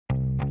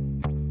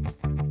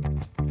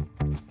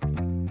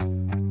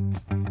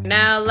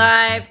Now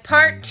live,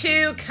 part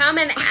 2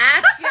 coming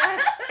at you.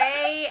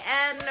 Faye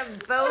and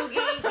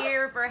Bogi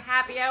here for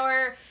happy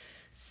hour.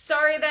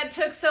 Sorry that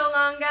took so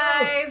long,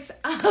 guys.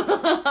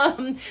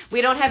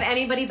 We don't have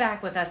anybody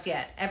back with us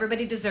yet.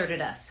 Everybody deserted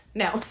us.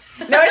 No, it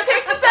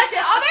takes a second.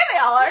 Oh, there they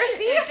all are.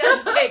 See? It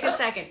does take a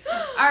second.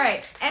 All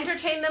right,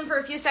 entertain them for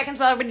a few seconds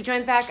while everybody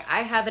joins back.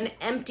 I have an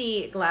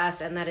empty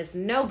glass, and that is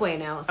no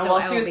bueno. So while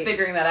she was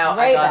figuring that out,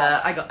 right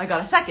I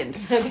got a second.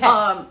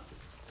 Okay.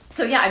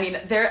 So yeah, I mean,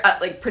 there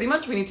like pretty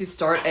much we need to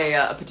start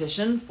a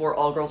petition for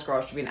All Girls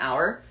Garage to be an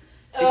hour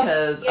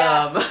because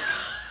yes.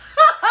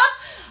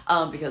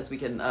 Because we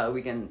can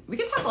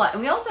talk a lot,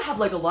 and we also have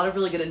like a lot of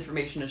really good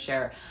information to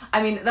share.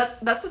 I mean, that's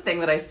the thing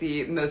that I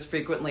see most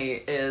frequently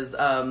is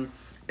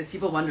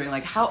people wondering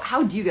like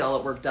how do you get all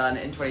that work done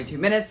in 22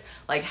 minutes?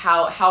 Like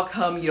how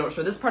come you don't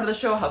show this part of the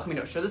show? How come you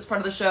don't show this part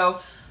of the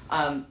show?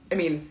 I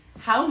mean,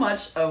 how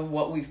much of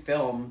what we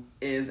film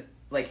is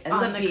like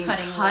ends up being cut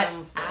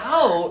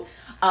out?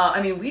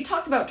 I mean, we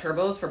talked about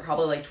turbos for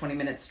probably like 20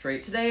 minutes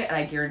straight today, and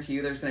I guarantee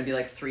you there's going to be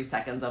like 3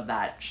 seconds of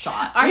that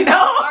shot.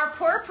 Our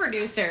poor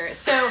producer.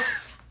 So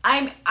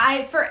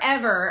I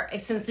forever,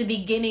 since the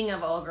beginning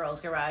of All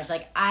Girls Garage,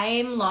 like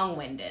I'm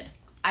long-winded.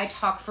 I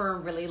talk for a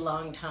really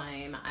long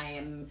time.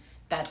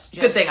 That's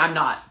just good thing I'm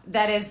not.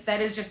 That is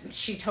just,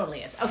 she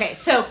totally is. Okay,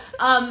 so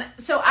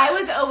I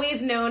was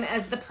always known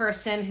as the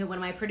person who, when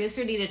my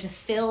producer needed to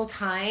fill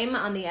time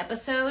on the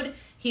episode,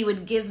 he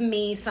would give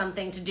me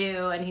something to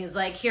do, and he was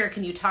like, here,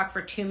 can you talk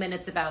for 2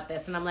 minutes about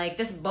this? And I'm like,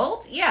 this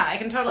bolt? Yeah, I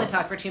can totally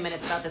talk for 2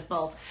 minutes about this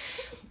bolt.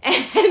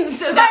 And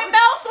so my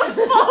mouth was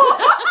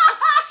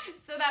full.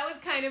 So that was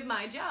kind of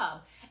my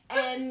job.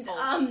 And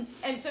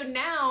so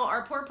now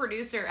our poor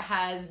producer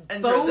has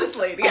both this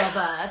lady of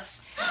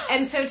us.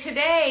 And so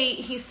today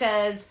he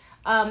says,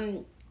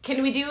 can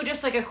we do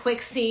just like a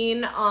quick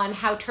scene on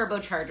how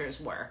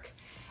turbochargers work?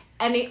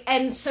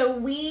 And so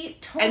we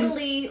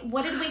totally,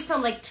 what did we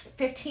film, like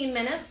 15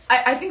 minutes?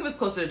 I think it was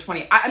closer to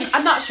 20.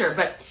 I'm not sure,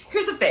 but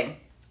here's the thing.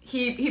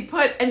 He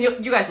put, and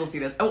you guys will see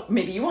this. Oh,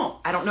 maybe you won't.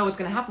 I don't know what's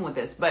going to happen with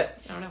this,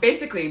 but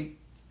basically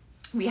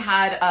we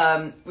had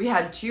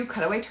 2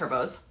 cutaway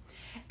turbos.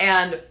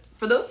 And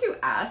for those who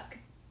ask,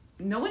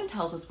 no one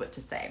tells us what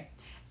to say.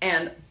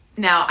 And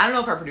now, I don't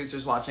know if our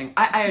producer's watching.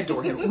 I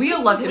adore him. We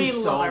love him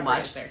so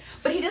much. Producer.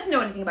 But he doesn't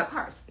know anything about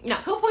cars. No.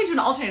 He'll point to an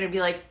alternator and be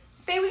like,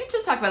 Faye, we can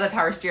just talk about that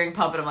power steering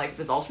pump. And I'm like,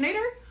 this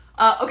alternator?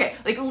 Okay.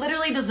 Like,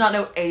 literally does not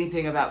know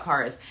anything about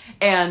cars.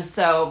 And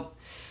so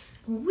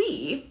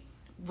we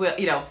will,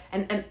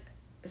 and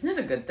isn't it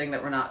a good thing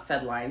that we're not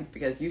fed lines?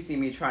 Because you see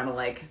me trying to,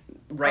 like,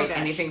 write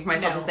anything for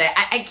myself to say.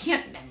 I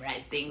can't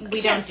memorize things. We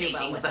don't do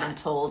well things with that that. I'm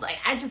told.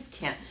 I just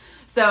can't.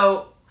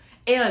 So,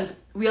 and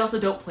we also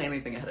don't plan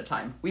anything ahead of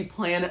time. We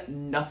plan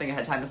nothing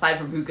ahead of time, aside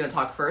from who's going to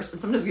talk first.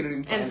 And sometimes we don't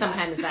even plan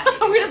that.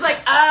 We're just like,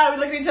 we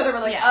look at each other. We're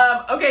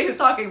like, okay, who's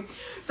talking?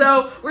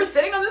 So we're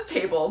sitting on this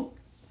table.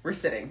 We're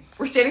standing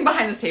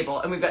behind this table,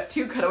 and we've got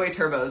 2 cutaway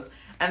turbos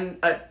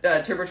and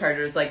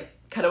turbochargers, like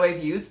cutaway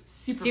views.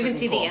 Super. So you can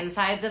see cool. the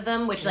insides of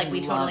them, which like we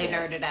totally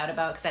nerded out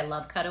about because I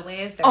love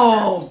cutaways. They're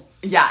best.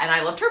 Yeah, and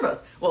I love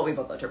turbos. Well, we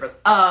both love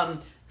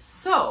turbos.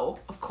 So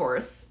of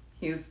course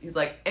he's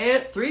like,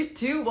 and 3,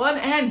 2, 1,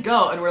 and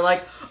go, and we're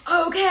like,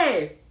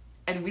 okay,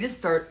 and we just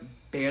start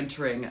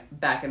bantering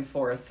back and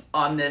forth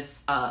on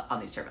this on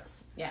these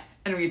turbos. Yeah.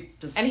 And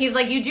he's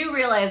like, you do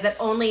realize that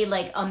only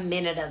like a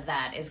minute of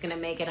that is going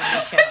to make it on the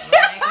show.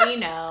 Like, we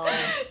know.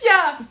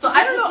 Yeah. So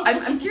I don't know.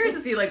 I'm curious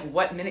to see like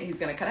what minute he's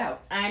going to cut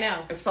out. I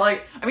know. It's probably,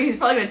 he's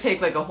probably going to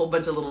take like a whole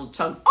bunch of little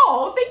chunks.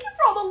 Oh, thank you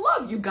for all the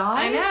love, you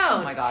guys. I know.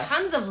 Oh my gosh.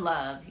 Tons of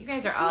love. You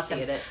guys are awesome.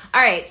 Appreciate it.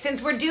 All right.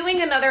 Since we're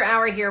doing another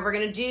hour here, we're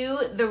going to do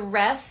the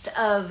rest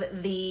of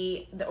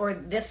or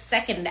this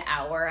second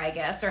hour, I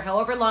guess, or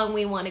however long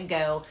we want to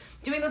go.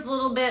 Doing this a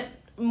little bit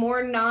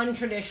more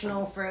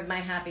non-traditional for my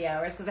happy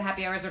hours, because the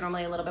happy hours are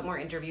normally a little bit more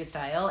interview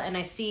style, and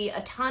I see a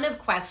ton of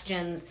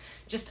questions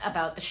just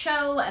about the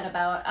show and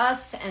about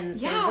us, and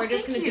so we're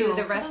just going to do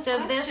the rest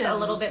of this a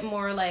little bit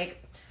more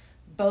like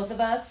both of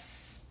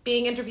us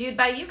being interviewed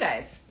by you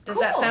guys. Does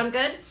that sound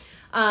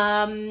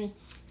good?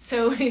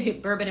 So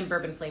bourbon and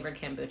bourbon flavored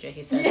kombucha,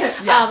 he says.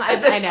 I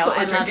know,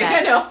 I love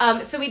that. I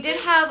know. So we did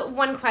have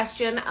one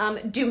question.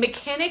 Do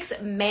mechanics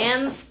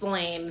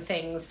mansplain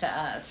things to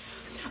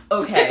us?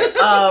 Okay.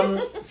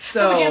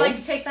 So would you like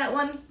to take that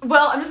one?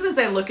 Well, I'm just gonna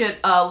say look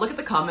at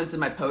the comments in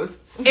my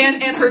posts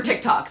and her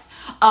TikToks.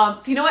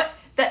 So you know what?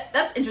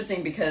 That's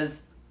interesting because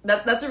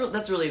that's a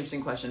really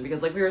interesting question,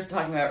 because like we were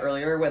talking about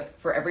earlier,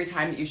 for every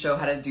time that you show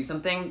how to do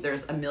something,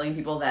 there's a million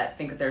people that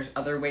think that there's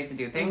other ways to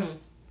do things. Mm-hmm.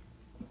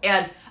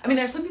 And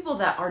there's some people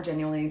that are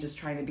genuinely just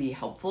trying to be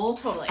helpful.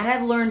 Totally. And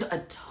I've learned a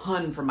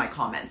ton from my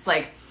comments.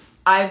 Like,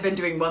 I've been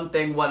doing one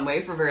thing one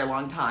way for a very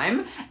long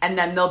time, and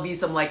then there'll be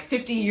some like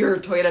 50-year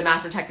Toyota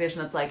master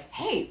technician that's like,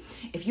 hey,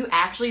 if you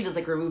actually just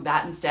like remove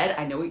that instead,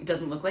 I know it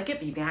doesn't look like it,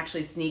 but you can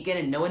actually sneak in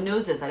and no one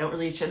knows this. I don't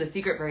really share the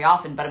secret very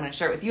often, but I'm going to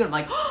share it with you. And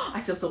I'm like, oh,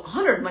 I feel so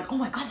honored. I'm like, oh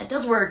my God, that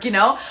does work, you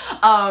know?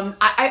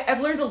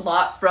 I've learned a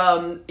lot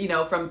from, you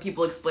know, from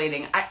people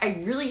explaining.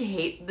 I really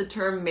hate the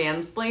term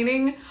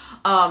mansplaining,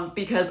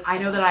 because I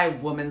know that I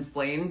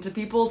womansplain to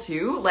people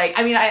too. Like,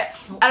 I mean, I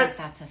don't think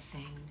that's a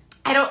thing.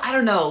 I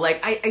don't know.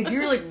 Like, I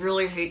do like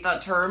really hate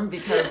that term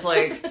because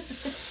like,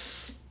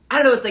 I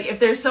don't know. It's like if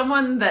there's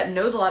someone that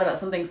knows a lot about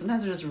something,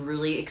 sometimes they're just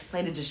really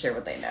excited to share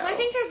what they know. I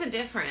think there's a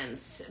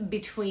difference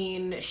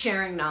between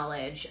sharing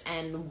knowledge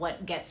and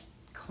what gets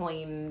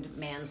coined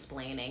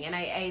mansplaining. And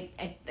I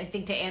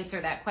think to answer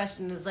that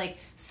question is like,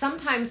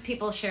 sometimes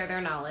people share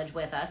their knowledge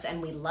with us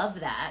and we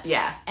love that.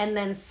 Yeah. And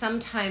then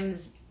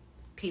sometimes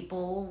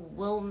people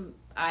will,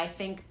 I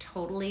think,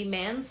 totally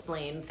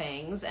mansplain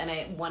things, and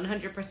it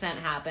 100%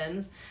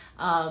 happens.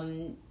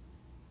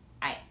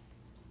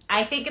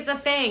 I think it's a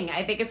thing.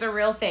 I think it's a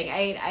real thing.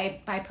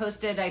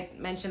 I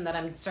mentioned that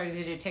I'm starting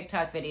to do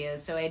TikTok videos,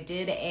 so I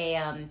did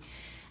a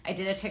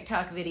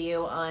TikTok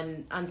video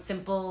on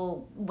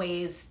simple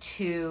ways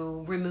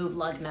to remove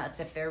lug nuts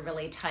if they're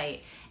really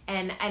tight.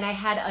 And I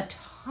had a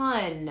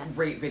ton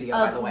great video,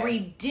 by the way.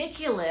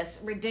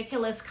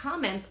 ridiculous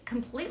comments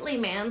completely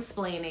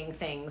mansplaining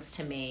things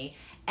to me.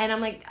 And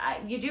I'm like,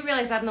 you do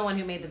realize I'm the one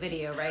who made the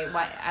video, right?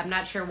 Why? I'm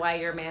not sure why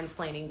you're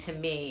mansplaining to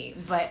me,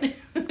 but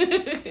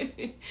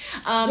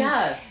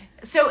yeah.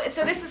 So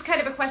this is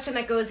kind of a question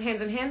that goes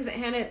hand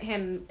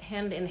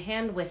in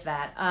hand with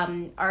that.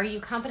 Are you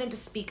confident to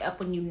speak up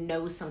when you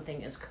know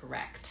something is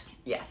correct?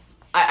 Yes.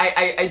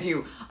 I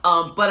do.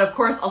 But of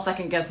course I'll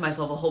second guess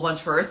myself a whole bunch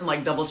first and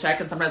like double check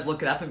and sometimes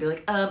look it up and be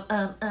like, But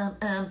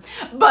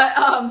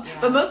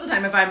most of the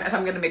time if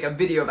I'm going to make a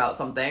video about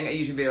something, a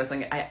YouTube video or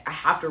something, I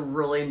have to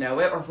really know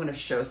it, or if I'm going to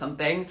show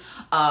something.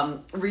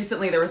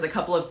 Recently there was a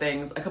couple of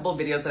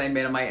videos that I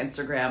made on my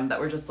Instagram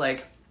that were just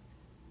like,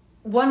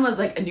 one was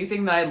like a new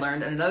thing that I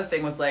learned, and another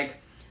thing was like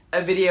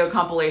a video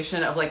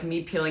compilation of like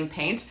me peeling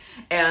paint.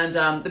 And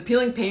the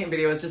peeling paint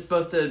video is just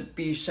supposed to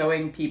be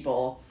showing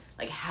people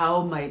like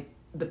how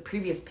the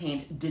previous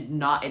paint did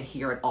not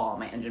adhere at all in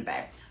my engine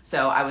bay.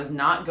 So I was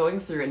not going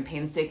through and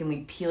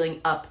painstakingly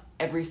peeling up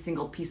every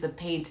single piece of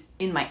paint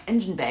in my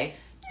engine bay.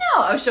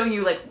 No, I was showing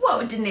you like, whoa,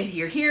 it didn't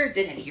adhere here,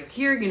 didn't adhere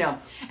here, you know.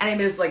 And I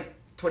made this like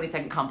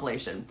 20-second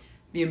compilation.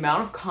 The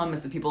amount of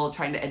comments of people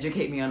trying to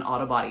educate me on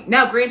auto body.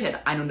 Now, granted,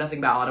 I know nothing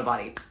about auto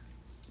body,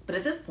 but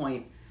at this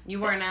point, you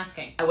weren't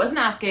asking. I wasn't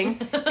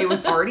asking. It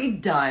was already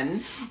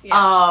done.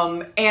 Yeah.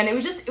 And it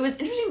was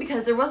interesting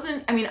because there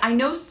wasn't, I mean, I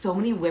know so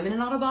many women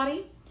in auto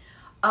body,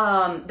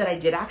 that I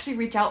did actually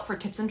reach out for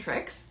tips and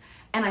tricks,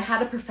 and I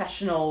had a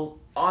professional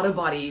auto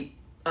body,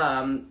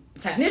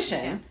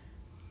 technician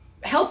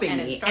helping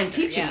me and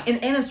teaching,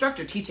 and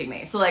instructor teaching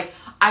me. So like,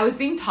 I was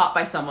being taught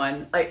by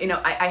someone, like, you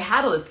know, I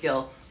had all the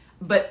skill,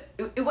 but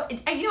it, you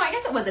know, I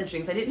guess it was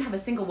interesting because I didn't have a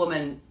single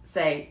woman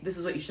say, this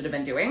is what you should have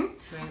been doing.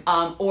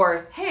 Right.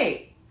 Or,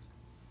 hey,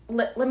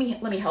 let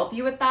me help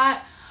you with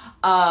that.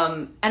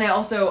 And I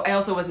also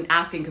wasn't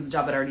asking because the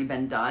job had already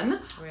been done.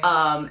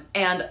 Right.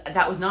 And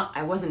that was not,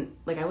 I wasn't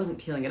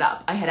peeling it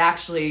up. I had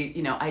actually,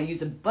 you know, I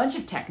used a bunch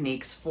of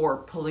techniques for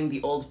pulling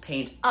the old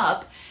paint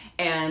up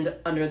and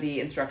under the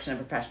instruction of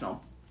a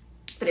professional.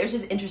 But it was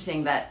just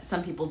interesting that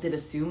some people did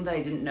assume that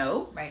I didn't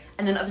know. Right.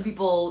 And then other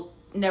people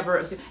never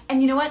assume.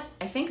 And you know what?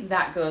 I think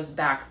that goes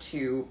back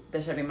to the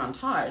Chevy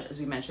montage, as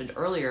we mentioned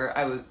earlier.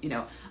 I was, you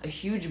know, a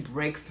huge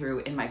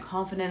breakthrough in my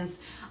confidence,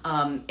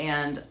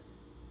 and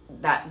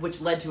that which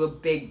led to a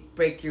big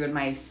breakthrough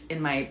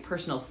in my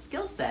personal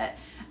skill set,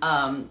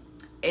 and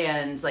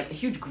like a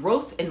huge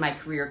growth in my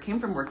career came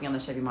from working on the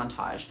Chevy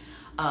montage.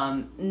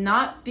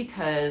 Not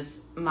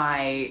because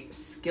my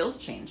skills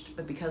changed,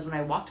 but because when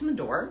I walked in the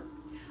door,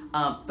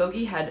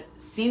 Bogi had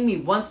seen me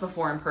once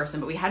before in person,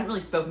 but we hadn't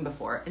really spoken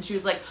before. And she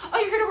was like, oh,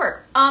 you're here to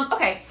work.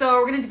 Okay, so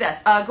we're gonna do this.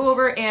 Go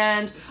over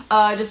and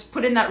just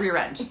put in that rear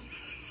end. And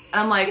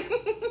I'm like,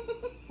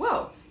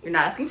 whoa, you're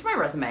not asking for my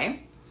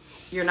resume.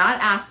 You're not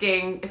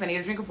asking if I need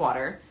a drink of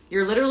water.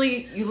 You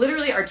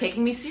literally are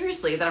taking me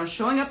seriously that I'm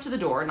showing up to the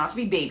door, not to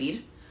be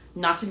babied,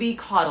 not to be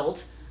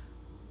coddled,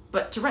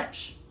 but to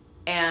wrench.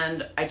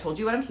 And I told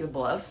you what I'm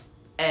capable of,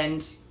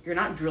 and you're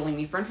not drilling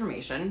me for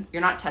information.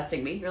 You're not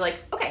testing me. You're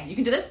like, okay, you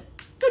can do this.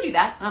 Go do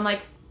that. And I'm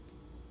like,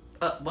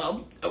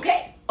 well,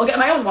 okay. I'll get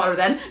my own water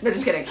then. No,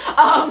 just kidding.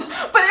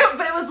 But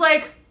it was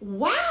like,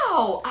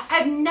 wow,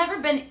 I've never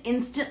been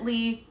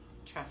instantly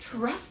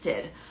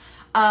trusted.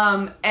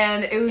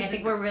 And it was. I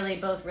think we're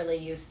both really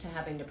used to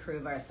having to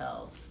prove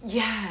ourselves.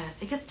 Yes,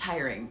 it gets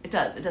tiring. It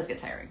does get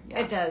tiring. Yeah.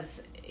 It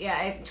does.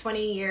 Yeah,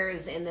 20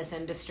 years in this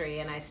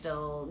industry, and I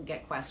still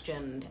get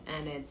questioned,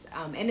 and it's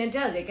and it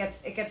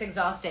gets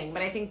exhausting.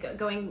 But I think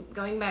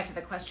going back to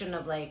the question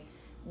of like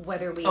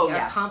whether we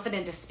are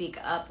confident to speak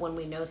up when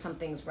we know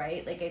something's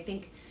right, like I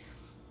think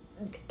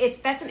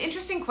that's an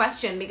interesting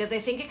question, because I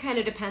think it kind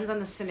of depends on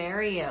the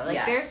scenario.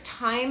 Like there's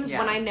times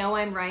when I know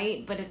I'm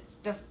right, but it's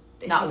just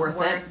not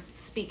worth it,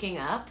 speaking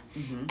up.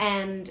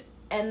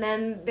 And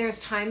then there's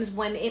times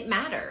when it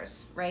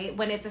matters, right?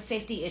 When it's a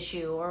safety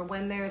issue, or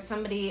when there's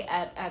somebody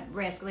at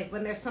risk, like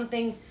when there's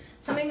something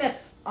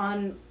that's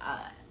on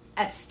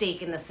at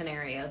stake in the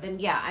scenario, then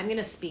yeah, I'm going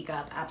to speak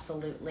up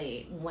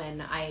absolutely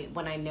when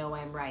I know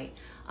I'm right.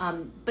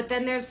 But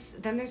then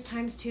there's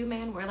times too,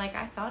 man, where like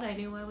I thought I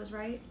knew I was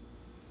right,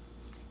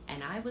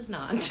 and I was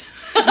not.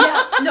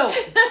 Yeah, no,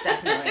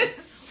 definitely.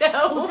 So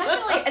well,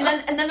 definitely,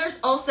 and then there's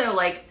also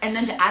like, and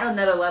then to add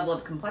another level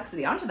of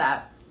complexity onto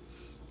that,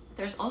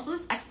 there's also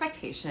this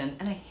expectation,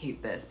 and I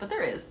hate this, but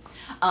there is.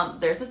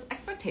 There's this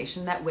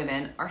expectation that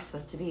women are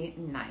supposed to be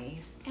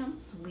nice and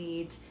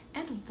sweet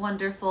and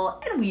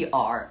wonderful, and we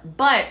are.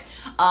 But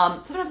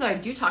sometimes when I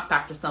do talk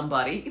back to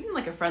somebody, even in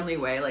like a friendly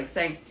way, like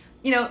saying,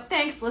 you know,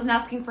 thanks, wasn't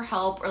asking for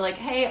help, or like,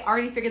 hey,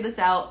 already figured this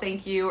out,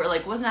 thank you, or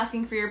like, wasn't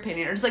asking for your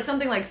opinion, or just like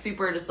something like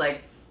super just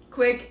like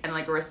quick and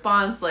like a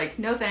response like,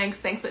 no thanks,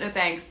 thanks but no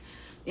thanks.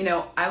 You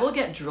know, I will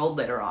get drilled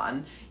later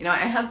on. You know, I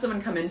had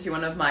someone come into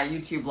one of my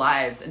YouTube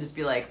lives and just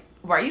be like,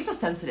 why are you so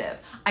sensitive?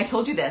 I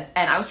told you this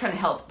and I was trying to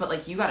help, but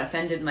like you got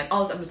offended and like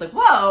all this. I'm just like,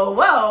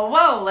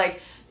 whoa.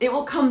 Like it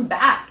will come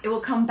back. It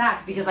will come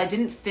back because I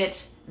didn't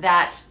fit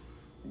that,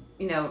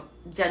 you know,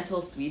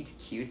 gentle, sweet,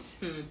 cute,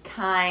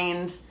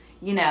 kind,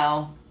 you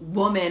know,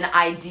 woman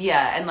idea.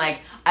 And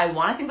like, I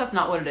want to think that's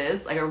not what it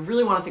is. Like I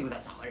really want to think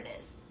that's not what it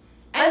is.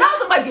 And it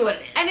also might be what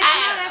it is. And it's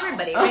not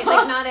everybody, right?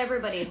 Like not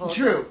everybody holds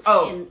us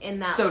in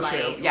that so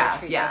light, true. Yeah, or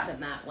treats us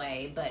in that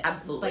way. But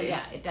absolutely. But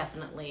yeah, it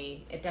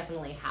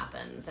definitely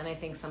happens. And I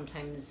think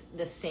sometimes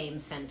the same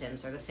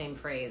sentence or the same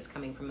phrase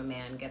coming from a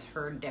man gets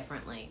heard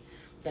differently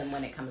than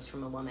when it comes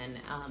from a woman.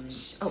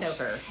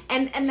 Sure.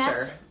 And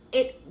that's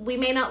it. We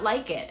may not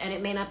like it, and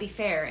it may not be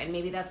fair, and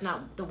maybe that's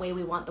not the way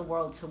we want the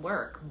world to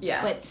work.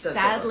 Yeah. But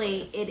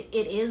sadly,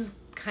 it is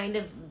kind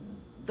of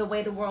the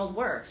way the world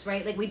works,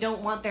 right? Like we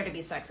don't want there to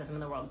be sexism in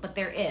the world, but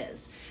there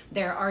is.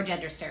 There are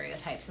gender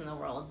stereotypes in the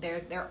world.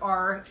 There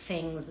are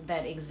things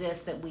that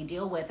exist that we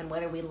deal with, and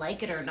whether we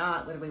like it or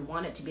not, whether we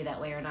want it to be that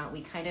way or not,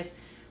 we kind of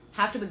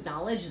have to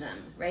acknowledge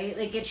them, right?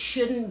 Like it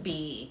shouldn't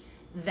be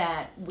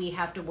that we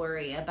have to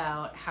worry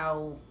about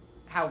how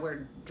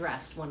we're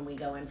dressed when we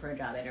go in for a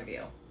job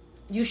interview.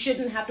 You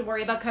shouldn't have to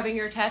worry about covering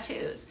your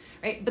true,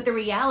 right? But the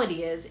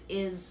reality is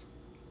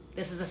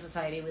this is the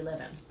society we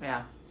live in.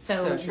 Yeah.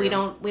 So we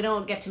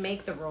don't get to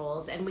make the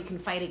rules, and we can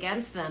fight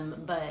against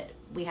them, but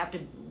we have to,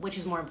 which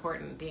is more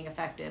important, being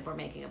effective or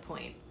making a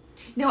point?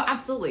 No,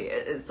 absolutely.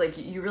 It's like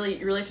you really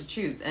have to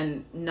choose,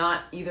 and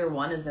not either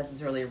one is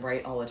necessarily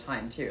right all the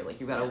time too. Like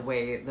you've got to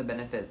weigh the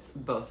benefits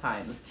both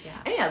times. Yeah.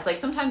 And yeah, it's like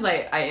sometimes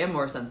I am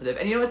more sensitive,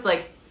 and you know, it's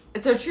like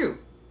it's so true.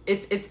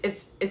 It's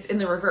in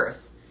the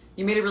reverse.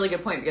 You made a really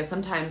good point, because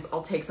sometimes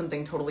I'll take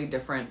something totally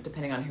different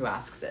depending on who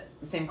asks it.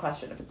 The same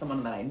question, if it's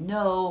someone that I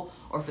know,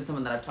 or if it's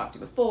someone that I've talked to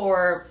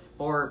before,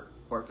 or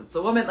if it's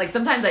a woman. Like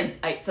sometimes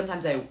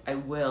I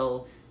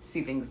will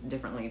see things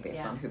differently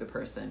based on who the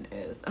person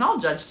is, and I'll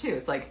judge too.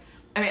 It's like,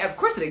 I mean, of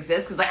course it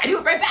exists, because like I do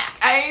it right back.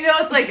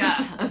 It's like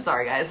I'm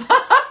sorry guys.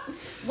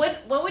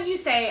 What would you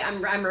say?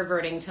 I'm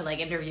reverting to like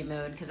interview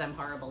mode because I'm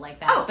horrible like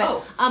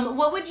that.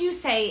 What would you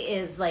say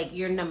is like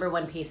your number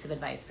one piece of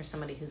advice for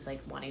somebody who's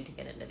like wanting to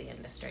get into the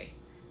industry?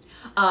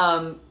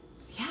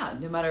 Yeah,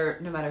 no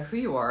matter who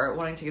you are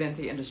wanting to get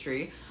into the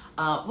industry.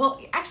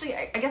 Well, actually,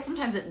 I guess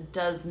sometimes it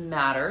does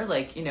matter,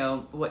 like, you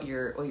know, what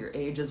your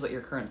age is, what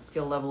your current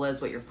skill level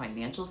is, what your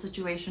financial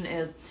situation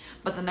is.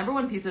 But the number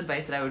one piece of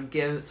advice that I would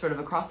give sort of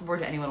across the board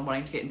to anyone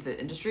wanting to get into the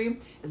industry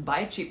is buy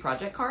a cheap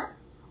project car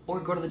or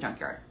go to the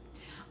junkyard.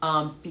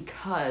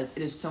 Because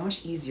it is so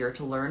much easier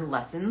to learn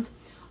lessons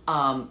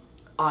on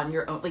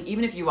your own. Like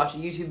even if you watch a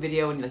YouTube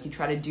video and like you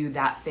try to do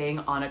that thing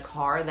on a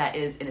car that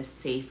is in a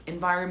safe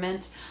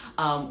environment,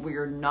 where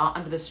you're not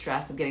under the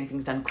stress of getting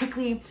things done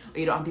quickly, or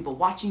you don't have people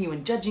watching you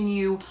and judging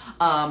you,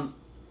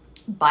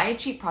 buy a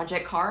cheap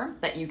project car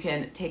that you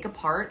can take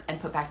apart and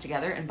put back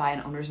together, and buy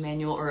an owner's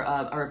manual or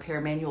a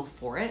repair manual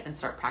for it, and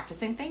start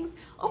practicing things.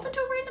 Open to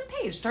a random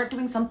page, start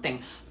doing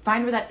something.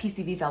 Find where that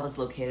PCV valve is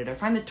located, or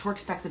find the torque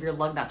specs of your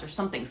lug nuts or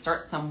something.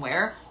 Start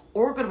somewhere.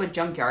 Or go to a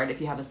junkyard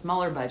if you have a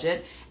smaller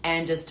budget,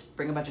 and just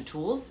bring a bunch of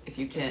tools if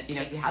you can, you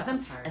know, if you have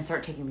them, and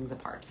start taking things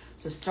apart.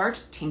 So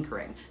start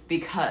tinkering,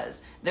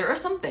 because there are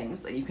some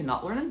things that you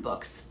cannot learn in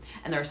books,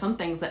 and there are some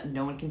things that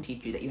no one can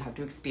teach you that you have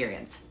to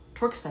experience.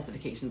 Torque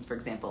specifications, for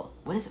example.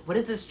 What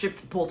does this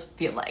stripped bolt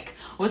feel like?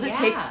 What does it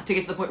take to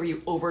get to the point where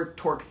you over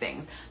torque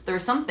things? There are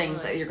some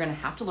things that you're going to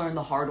have to learn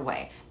the hard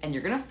way, and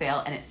you're going to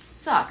fail, and it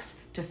sucks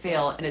to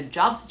fail in a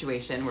job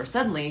situation where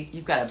suddenly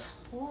you've got to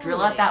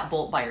drill out that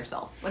bolt by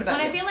yourself. What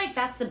about you? I feel like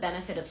that's the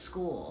benefit of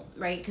school,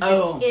 right?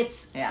 Because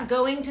it's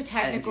going to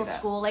technical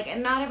school, like,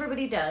 and not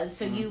everybody does.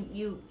 So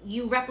you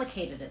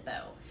replicated it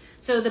though.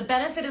 So the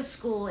benefit of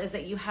school is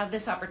that you have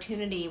this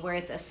opportunity where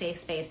it's a safe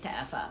space to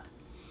F up,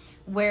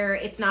 where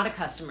it's not a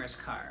customer's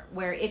car,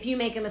 where if you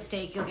make a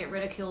mistake, you'll get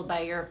ridiculed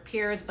by your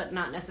peers, but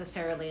not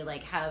necessarily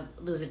like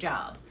lose a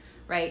job.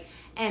 right?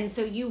 And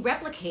so you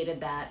replicated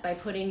that by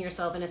putting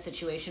yourself in a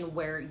situation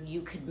where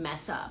you could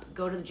mess up,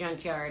 go to the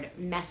junkyard,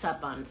 mess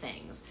up on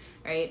things,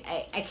 right?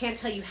 I can't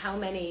tell you how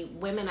many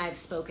women I've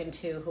spoken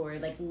to who are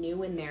like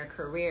new in their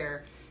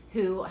career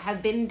who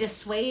have been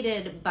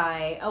dissuaded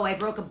by, oh, I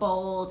broke a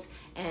bolt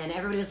and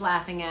everybody was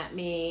laughing at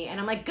me. And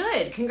I'm like,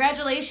 good,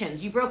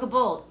 congratulations, you broke a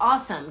bolt.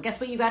 Awesome. Guess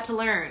what you got to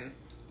learn?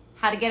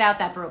 How to get out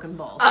that broken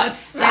bolt. It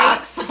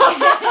sucks.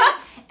 Right?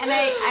 And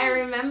I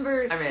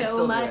remember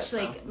so much,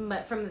 so.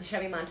 like from the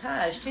Chevy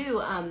montage too.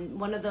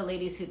 One of the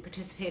ladies who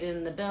participated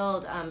in the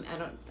build,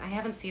 I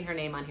haven't seen her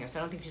name on here, so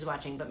I don't think she's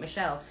watching. But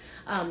Michelle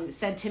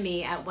said to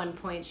me at one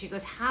point, she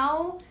goes,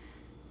 "How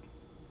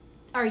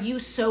are you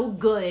so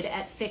good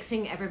at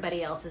fixing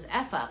everybody else's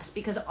f-ups?"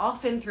 Because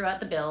often throughout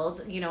the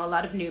build, a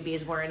lot of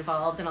newbies were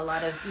involved, and a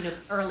lot of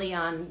early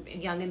on,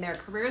 young in their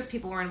careers,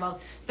 people were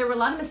involved. So there were a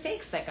lot of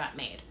mistakes that got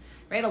made.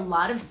 Right, a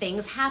lot of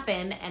things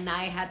happen, and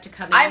I had to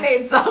come in. I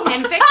made some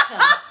and fix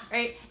them.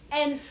 Right,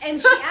 and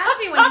she asked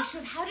me one day, she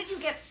goes, "How did you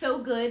get so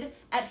good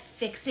at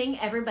fixing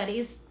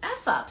everybody's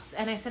f ups?"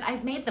 And I said,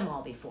 "I've made them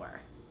all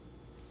before."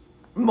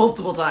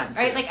 Multiple times.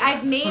 Right, like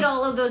I've made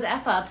all of those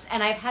f ups,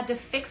 and I've had to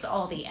fix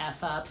all the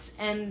f ups,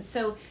 and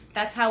so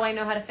that's how I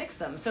know how to fix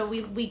them. So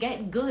we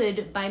get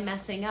good by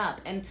messing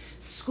up, and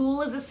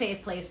school is a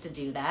safe place to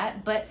do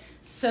that, but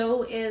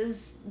so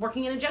is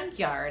working in a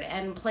junkyard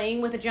and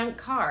playing with a junk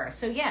car.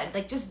 So yeah,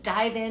 like just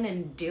dive in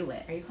and do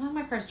it. Are you calling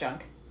my cars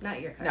junk?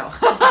 Not your car. No.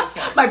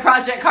 My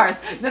project cars.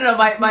 No,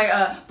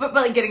 but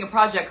like getting a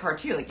project car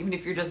too. Like even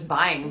if you're just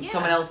buying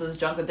someone else's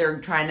junk that they're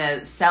trying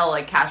to sell,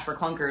 like cash for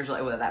clunkers,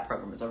 like well, that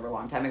program was over a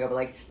long time ago, but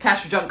like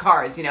cash for junk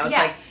cars, it's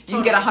like you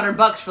can get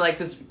 $100 for like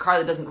this car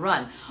that doesn't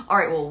run. All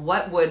right, well,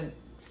 what would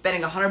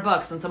spending $100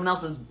 on someone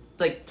else's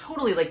like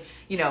totally like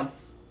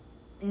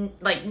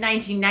like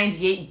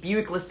 1998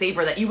 Buick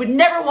LeSabre that you would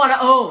never want to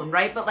own,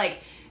 right? But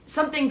like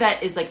something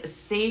that is like a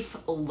safe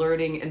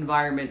learning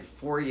environment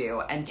for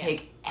you, and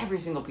take every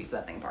single piece of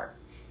that thing apart.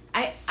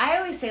 I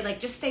always say, like,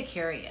 just stay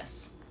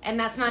curious. And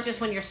that's not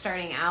just when you're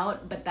starting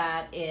out, but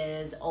that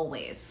is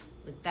always.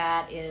 Like,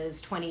 that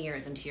is 20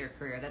 years into your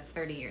career. That's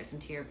 30 years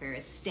into your career.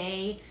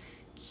 Stay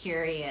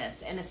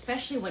curious. And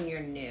especially when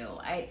you're new.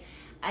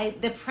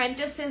 The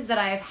apprentices that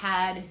I've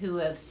had who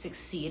have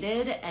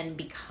succeeded and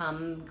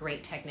become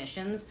great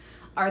technicians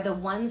are the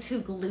ones who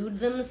glued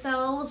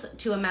themselves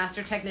to a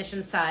master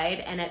technician's side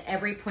and at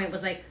every point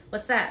was like,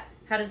 "What's that?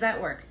 How does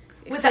that work?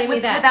 Explain me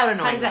that." Without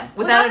annoying them.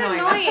 Without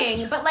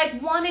annoying, but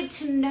like wanted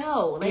to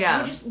know. Like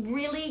you're just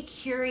really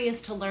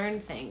curious to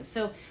learn things.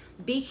 So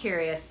be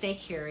curious, stay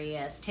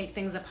curious, take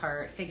things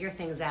apart, figure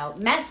things out,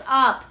 mess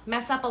up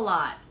a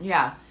lot.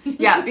 Yeah,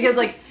 because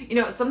like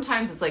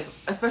sometimes it's like,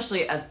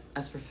 especially as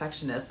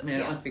perfectionists. I mean, I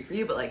don't want to speak for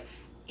you, but like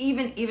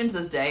even to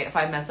this day, if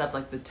I mess up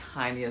like the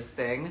tiniest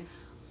thing,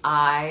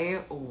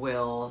 I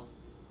will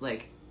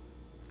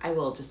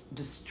just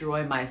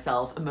destroy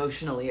myself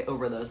emotionally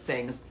over those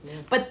things. Yeah.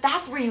 But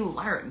that's where you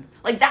learn.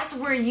 Like, that's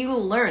where you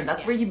learn.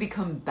 That's where you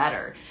become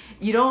better.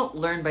 You don't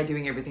learn by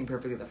doing everything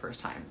perfectly the first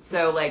time.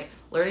 So, like,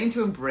 learning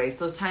to embrace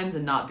those times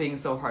and not being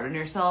so hard on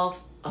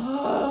yourself, I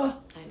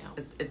know.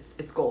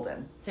 It's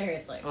golden.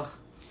 Seriously. Ugh.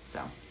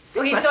 So...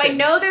 Okay, so I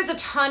know there's a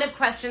ton of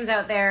questions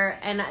out there,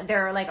 and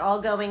they're like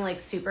all going like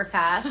super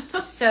fast.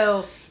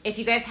 So if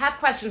you guys have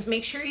questions,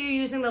 make sure you're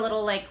using the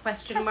little like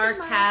question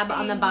mark tab thing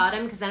on the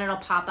bottom, because then it'll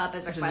pop up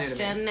as a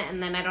question,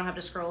 and then I don't have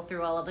to scroll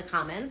through all of the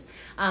comments.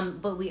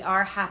 But we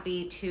are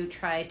happy to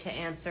try to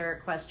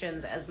answer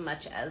questions as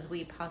much as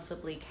we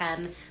possibly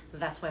can.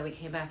 That's why we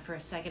came back for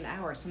a second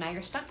hour. So now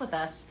you're stuck with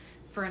us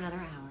for another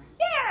hour.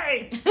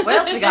 Yay! What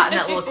else we got in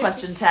that little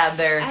question tab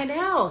there? I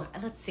know.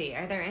 Let's see.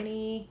 Are there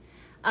any...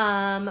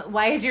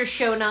 why is your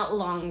show not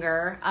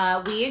longer?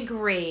 We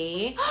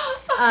agree.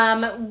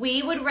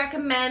 We would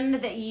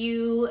recommend that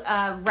you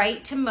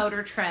write to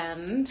Motor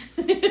Trend,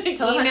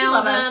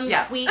 email them,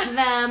 tweet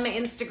them,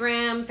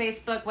 Instagram,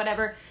 Facebook,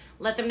 whatever.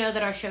 Let them know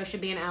that our show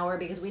should be an hour,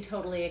 because we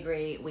totally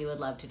agree. We would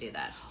love to do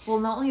that. Well,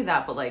 not only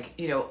that, but like,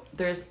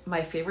 there's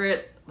my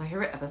favorite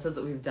episodes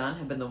that we've done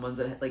have been the ones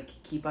that like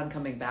keep on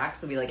coming back.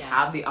 So we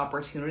have the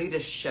opportunity to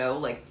show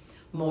like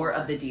more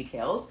of the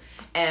details.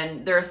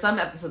 And there are some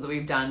episodes that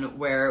we've done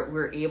where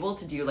we're able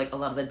to do like a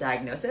lot of the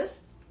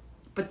diagnosis,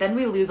 but then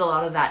we lose a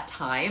lot of that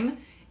time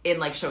in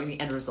like showing the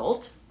end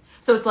result.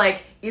 So it's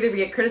like either we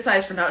get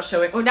criticized for not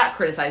showing, or not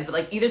criticized, but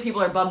like either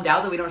people are bummed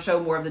out that we don't show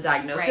more of the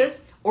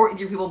diagnosis, or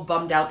either people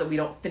bummed out that we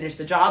don't finish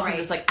the jobs and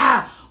just like,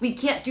 we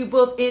can't do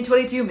both in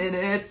 22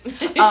 minutes,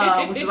 which is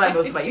why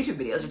most of my YouTube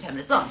videos are 10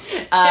 minutes long.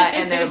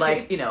 And they're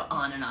like,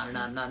 on and on and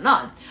on and on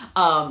and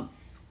on.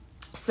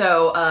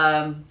 So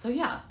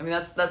yeah, I mean,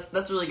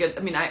 that's really good. I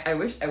mean, I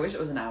wish it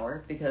was an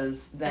hour,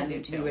 because then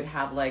we would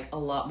have like a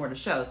lot more to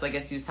show. So I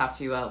guess you just have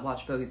to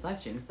watch Bogi's live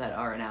streams that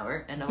are an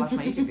hour, and watch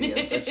my YouTube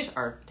videos, which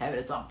are 10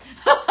 minutes long.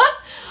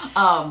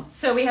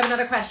 So we have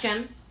another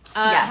question.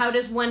 Yes. How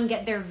does one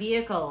get their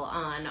vehicle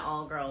on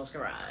All Girls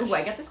Garage? Ooh,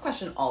 I get this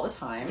question all the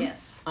time.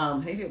 Yes. How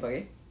do you do it,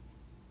 Bogi?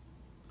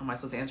 Am I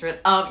supposed to answer it?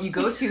 You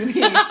go to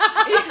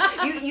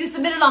the... you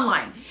submit it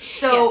online.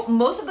 So Yes.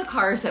 most of the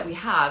cars that we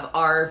have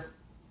are,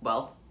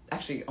 well,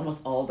 actually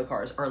almost all of the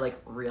cars are like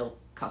real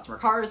customer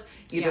cars,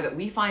 either that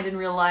we find in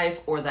real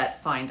life or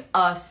that find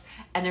us,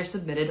 and they're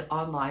submitted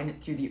online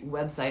through the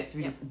website. So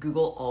you just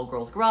Google All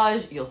Girls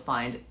Garage, you'll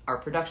find our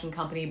production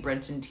company,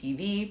 Brenton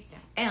TV,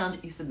 and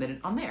you submit it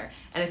on there.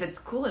 And if it's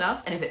cool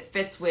enough, and if it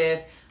fits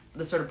with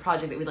the sort of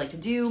project that we'd like to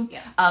do,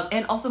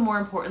 and also more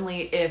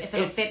importantly, if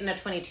it'll fit in a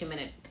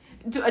 22-minute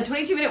a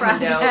 22-minute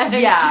project. window.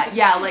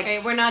 Yeah, like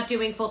okay, we're not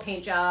doing full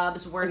paint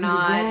jobs. We're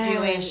not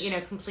doing,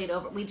 complete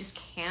over. We just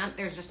can't.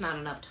 There's just not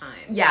enough time.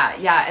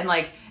 Yeah,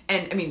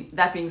 and I mean,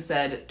 that being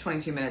said,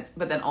 22 minutes,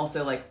 but then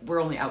also like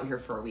we're only out here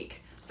for a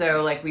week.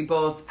 So like we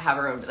both have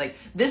our own, like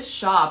this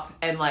shop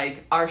and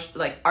like our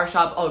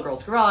shop, All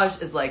Girls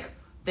Garage, is like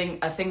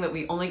a thing that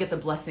we only get the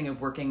blessing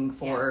of working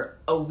for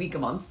a week a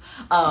month.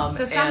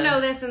 So some know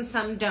this and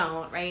some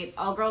don't, right?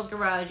 All Girls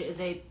Garage is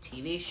a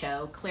TV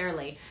show,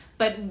 clearly.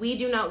 But we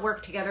do not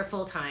work together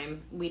full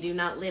time. We do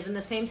not live in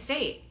the same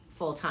state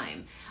full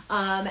time.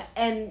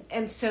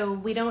 And so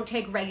we don't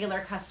take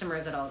regular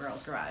customers at All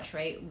Girls Garage,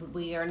 right?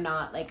 We are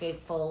not like a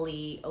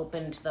fully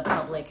open to the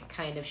public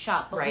kind of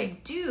shop. But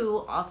we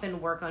do often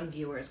work on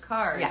viewers'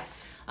 cars.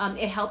 Yes.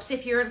 It helps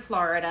if you're in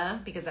Florida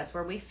because that's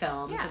where we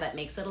film, so that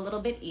makes it a little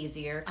bit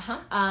easier.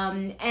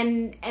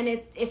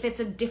 If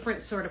it's a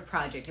different sort of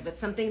project, if it's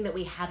something that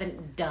we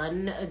haven't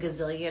done a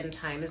gazillion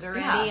times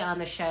already on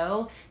the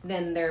show,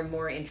 then they're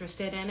more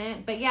interested in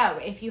it. But yeah,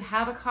 if you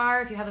have a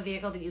car, if you have a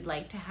vehicle that you'd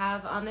like to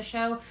have on the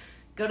show,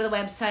 go to the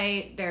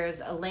website. There's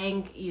a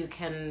link. You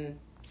can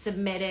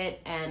submit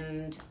it,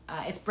 and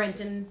it's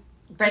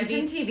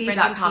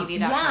BrentonTV.com.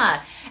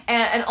 Yeah,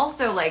 and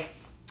also like.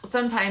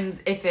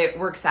 Sometimes if it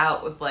works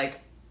out with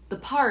like the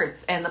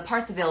parts and the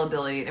parts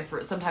availability,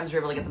 sometimes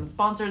you're able to get them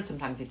sponsored,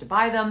 sometimes you have to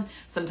buy them,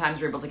 sometimes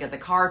you're able to get the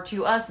car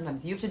to us,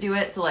 sometimes you have to do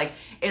it. So like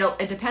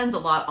it depends a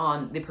lot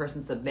on the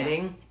person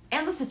submitting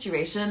and the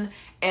situation.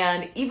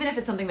 And even if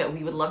it's something that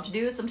we would love to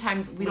do,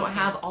 sometimes we don't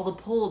have all the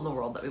pull in the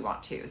world that we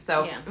want to.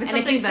 So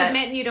if you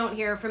submit and you don't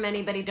hear from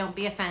anybody, don't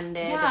be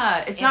offended. Yeah,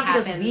 it's not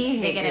happens. Because we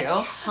hate they get you.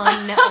 a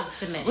ton of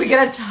submissions. We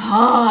get a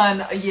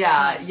ton.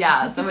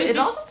 Yeah. So it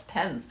all just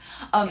depends.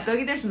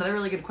 Bogi, there's another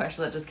really good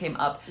question that just came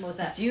up. What was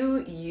that?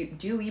 Do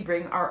we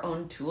bring our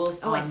own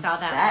tools on I saw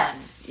that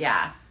set? one.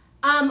 Yeah.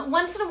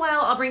 Once in a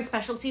while, I'll bring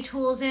specialty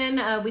tools in.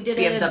 We did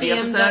a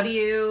BMW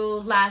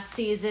BMW last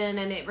season,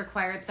 and it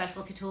required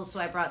specialty tools, so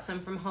I brought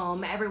some from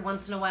home. Every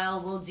once in a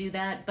while, we'll do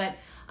that. But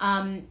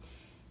the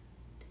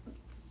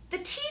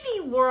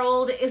TV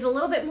world is a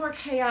little bit more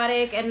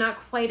chaotic and not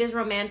quite as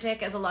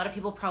romantic as a lot of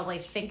people probably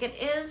think it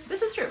is.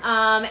 This is true.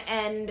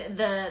 And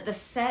the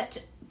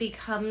set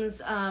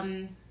becomes... it's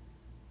a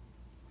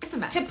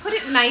mess. To put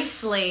it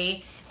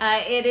nicely,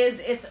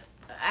 it's...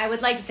 I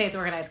would like to say it's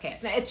organized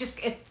chaos. No, it's just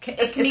it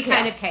can be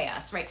kind of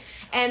chaos, right?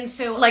 And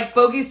so, like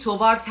Bogi's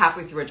toolbox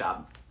halfway through a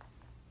job.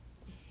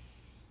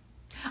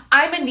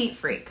 I'm a neat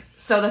freak,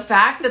 so the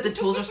fact that the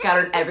tools are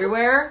scattered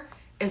everywhere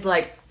is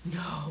like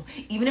no.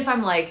 Even if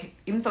I'm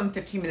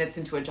 15 minutes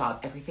into a job,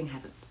 everything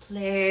has its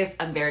place.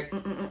 I'm very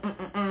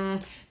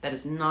That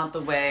is not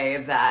the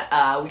way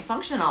that we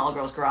function in All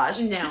Girls Garage.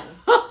 No.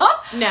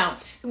 No.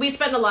 We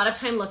spend a lot of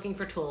time looking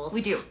for tools.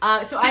 We do.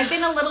 So I've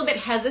been a little bit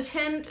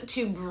hesitant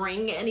to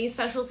bring any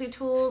specialty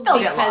tools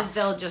because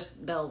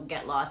they'll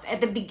get lost. At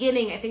the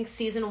beginning, I think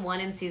season 1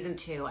 and season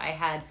 2, I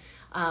had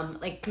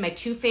like my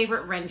 2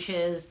 favorite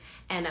wrenches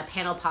and a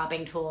panel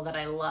popping tool that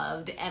I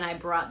loved, and I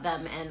brought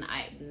them and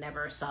I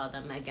never saw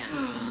them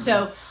again.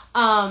 So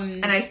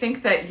and I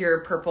think that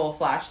your purple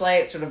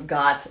flashlight sort of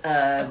got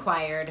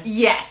acquired.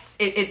 Yes.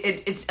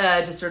 It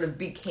just sort of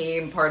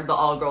became part of the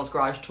All Girls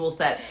Garage tool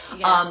set.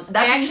 Yes.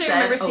 I actually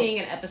remember seeing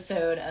an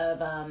episode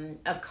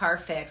of Car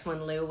Fix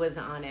when Lou was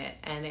on it,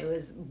 and it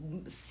was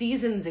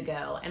seasons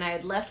ago, and I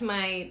had left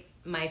my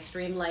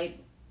Streamlight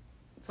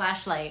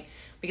flashlight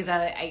because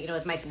I it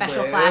was my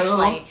special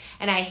flashlight,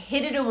 and I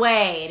hid it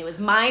away, and it was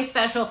my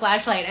special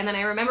flashlight. And then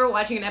I remember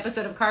watching an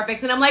episode of Car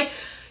Fix, and I'm like,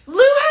 Lou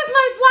has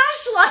my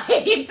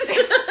flashlight.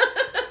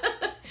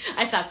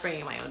 I stopped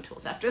bringing my own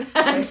tools after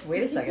that.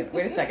 Wait a second.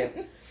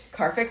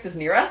 Carfix is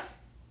near us?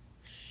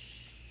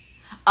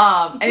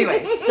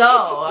 Anyway,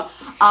 so...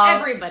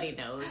 everybody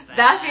knows that.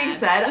 That being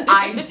said,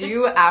 I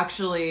do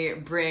actually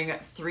bring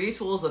 3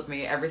 tools with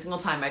me every single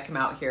time I come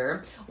out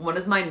here. One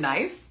is my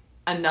knife.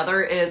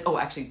 Another is,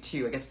 actually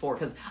 2, I guess 4,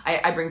 because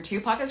I bring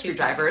 2 pocket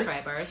screwdrivers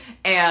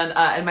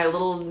and my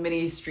little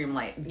mini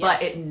Streamlight,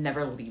 but it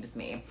never leaves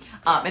me.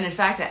 And in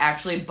fact, I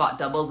actually bought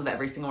doubles of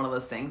every single one of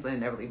those things, and they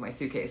never leave my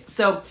suitcase.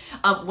 So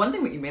one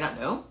thing that you may not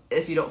know,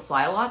 if you don't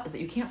fly a lot, is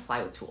that you can't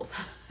fly with tools.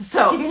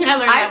 So I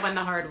learned that one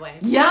the hard way.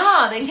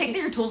 Yeah, they take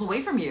your tools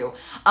away from you.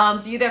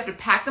 So you either have to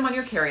pack them on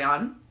your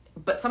carry-on,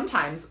 but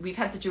sometimes we've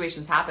had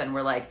situations happen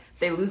where like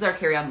they lose our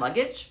carry-on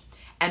luggage,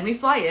 and we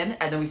fly in,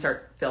 and then we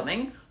start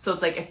filming. So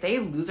it's like, if they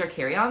lose our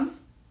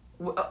carry-ons,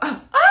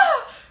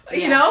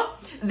 you know,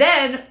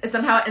 then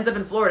somehow it ends up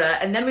in Florida,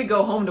 and then we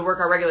go home to work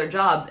our regular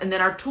jobs, and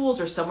then our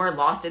tools are somewhere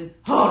lost in...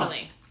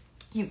 Totally.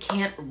 you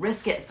can't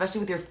risk it,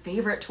 especially with your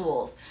favorite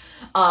tools.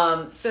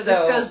 So this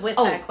goes with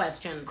that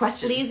question.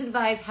 Question. Please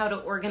advise how to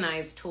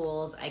organize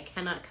tools. I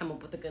cannot come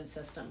up with a good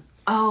system.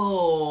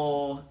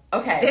 Oh,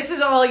 okay. This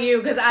is all you,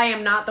 because I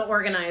am not the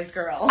organized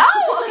girl.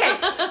 Oh, okay.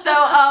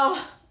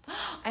 So,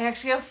 I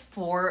actually have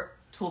 4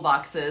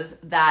 toolboxes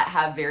that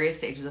have various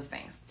stages of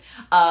things.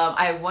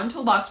 I have one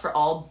toolbox for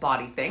all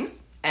body things,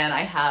 and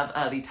I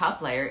have the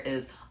top layer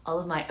is all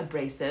of my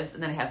abrasives,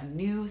 and then I have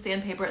new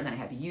sandpaper, and then I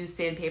have used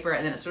sandpaper,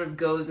 and then it sort of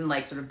goes in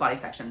like sort of body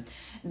section.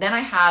 Then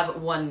I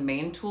have one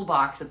main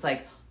toolbox. It's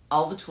like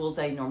all the tools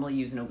that I normally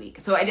use in a week.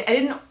 So I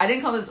didn't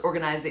come up with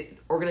this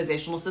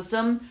organizational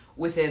system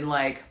within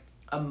like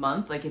a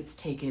month. Like it's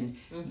taken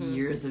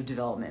years of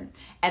development.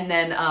 And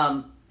then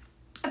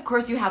of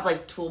course you have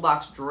like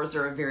toolbox drawers that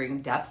are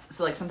varying depths.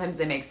 So like sometimes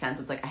they make sense.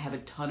 It's like I have a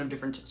ton of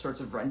different sorts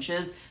of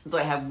wrenches. And so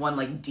I have one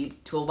like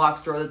deep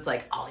toolbox drawer that's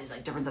like all these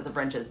like different sets of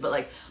wrenches. But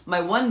like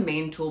my one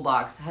main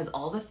toolbox has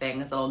all the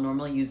things that I'll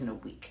normally use in a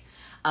week.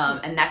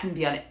 And that can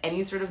be on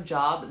any sort of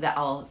job that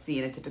I'll see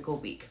in a typical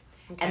week.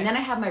 Okay. And then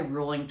I have my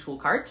rolling tool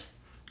cart.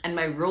 And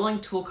my rolling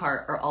tool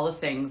cart are all the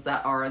things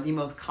that are the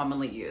most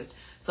commonly used.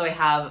 So I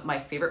have my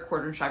favorite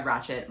 1/4" drive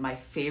ratchet, my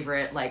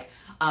favorite like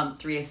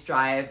 3/8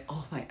 drive.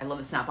 Oh my, I love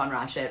the snap-on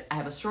ratchet. I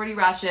have a shorty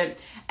ratchet,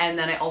 and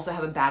then I also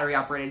have a battery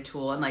operated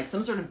tool and like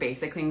some sort of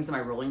basic things in my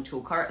rolling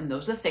tool cart. And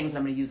those are the things that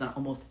I'm going to use on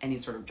almost any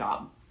sort of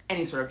job. And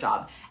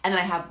then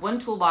I have one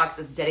toolbox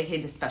that's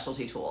dedicated to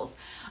specialty tools.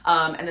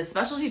 And the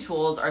specialty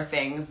tools are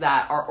things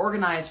that are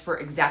organized for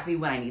exactly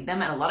when I need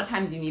them. And a lot of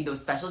times you need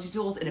those specialty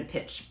tools in a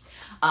pinch.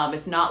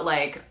 It's not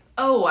like,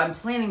 oh, I'm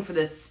planning for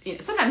this. You know,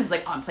 sometimes it's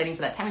like, oh, I'm planning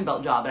for that timing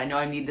belt job, and I know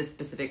I need this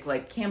specific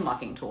like cam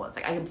locking tool. It's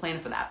like, I can plan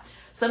for that.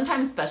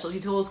 Sometimes specialty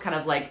tools kind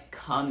of like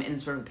come in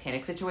sort of a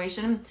panic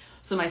situation.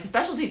 So my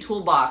specialty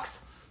toolbox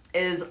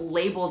is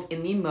labeled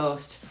in the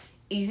most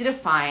easy to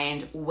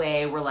find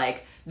way where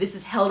like this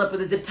is held up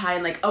with a zip tie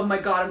and like, oh my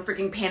god, I'm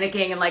freaking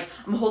panicking, and like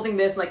I'm holding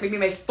this and like maybe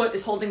my foot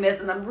is holding this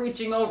and I'm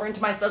reaching over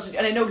into my specialty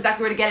and I know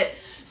exactly where to get it.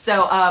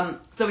 So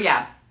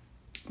yeah,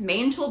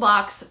 main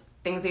toolbox,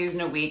 things I use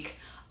in a week,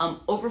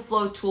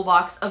 overflow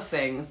toolbox of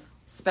things,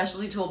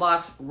 specialty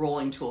toolbox,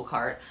 rolling tool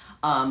cart.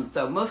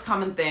 So most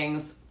common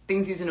things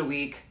used in a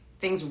week,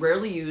 things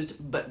rarely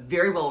used but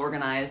very well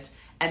organized,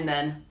 and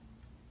then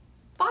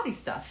body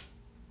stuff.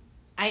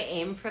 I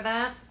aim for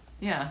that.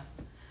 Yeah.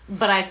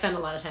 But I spend a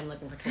lot of time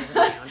looking for tools in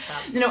my own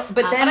shop. No,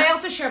 but then I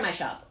also share my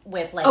shop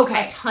with like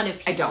a ton of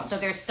people. I don't. So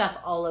there's stuff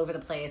all over the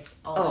place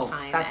all the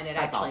time, and it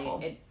actually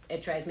awful.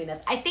 It drives me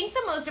nuts. I think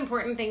the most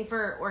important thing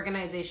for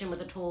organization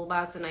with a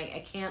toolbox, and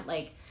I can't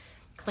like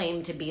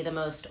claim to be the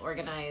most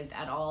organized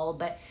at all,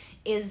 but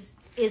is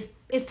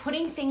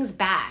putting things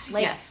back.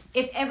 Like, yes.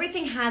 If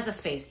everything has a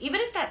space,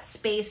 even if that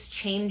space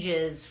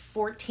changes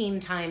 14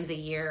 times a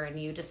year,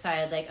 and you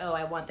decide like, oh,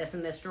 I want this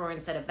in this drawer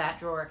instead of that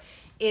drawer,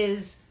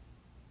 is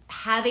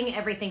having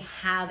everything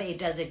have a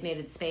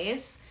designated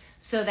space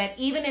so that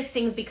even if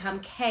things become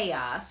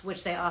chaos,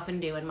 which they often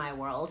do in my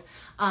world,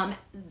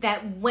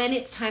 that when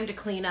it's time to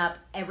clean up,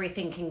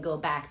 everything can go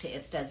back to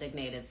its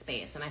designated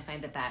space. And I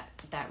find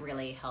that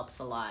really helps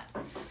a lot.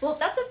 Well,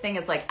 that's the thing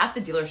is like at the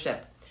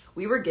dealership,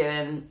 we were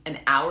given an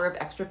hour of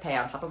extra pay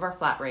on top of our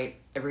flat rate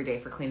every day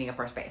for cleaning up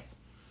our space.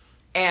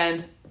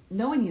 And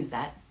no one used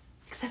that.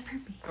 Except for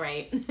me.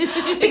 Right.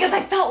 Because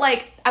I felt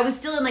like I was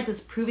still in like this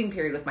proving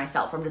period with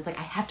myself where I'm just like,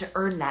 I have to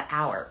earn that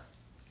hour.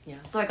 Yeah.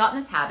 So I got in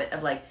this habit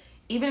of like,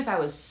 even if I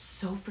was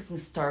so freaking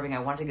starving, I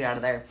wanted to get out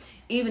of there.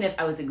 Even if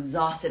I was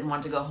exhausted and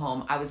wanted to go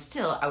home, I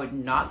would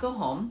not go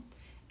home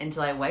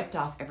until I wiped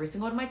off every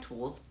single one of my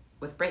tools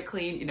with brake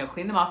clean,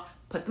 clean them off,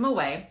 put them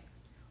away,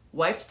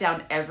 wiped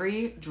down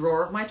every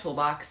drawer of my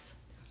toolbox,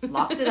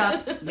 locked it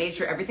up, made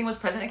sure everything was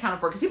present and accounted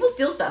for. Because people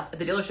steal stuff at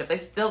the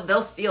dealership.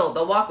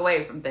 They'll walk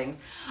away from things.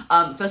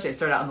 Especially I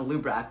started out on the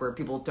lube rack where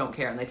people don't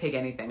care and they take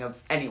anything of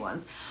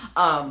anyone's.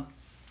 So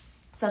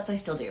that's what I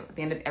still do. At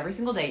the end of every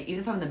single day, even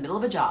if I'm in the middle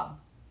of a job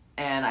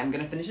and I'm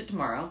going to finish it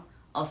tomorrow,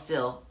 I'll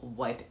still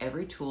wipe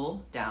every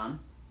tool down,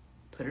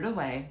 put it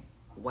away,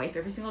 wipe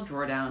every single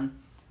drawer down,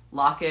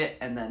 lock it,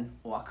 and then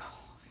walk away.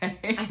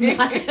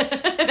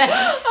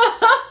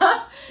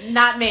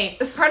 Not me.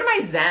 It's part of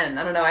my zen.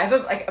 I don't know.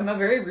 I'm a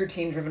very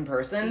routine driven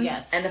person.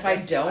 Yes. And if I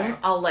don't,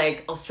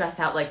 I'll stress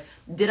out like,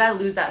 did I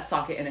lose that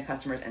socket in a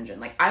customer's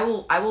engine? Like I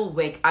will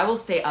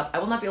stay up. I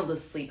will not be able to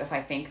sleep if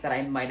I think that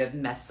I might have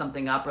messed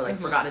something up or like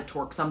forgot to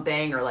torque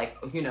something or like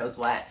who knows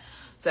what.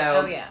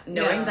 So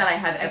knowing that I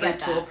have every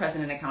tool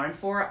present and accounted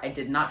for, I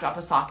did not drop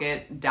a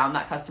socket down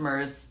that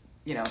customer's,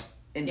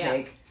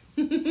 intake.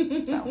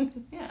 Yeah. So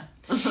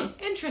yeah.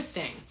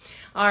 Interesting.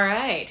 All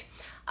right.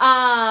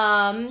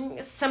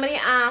 Somebody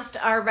asked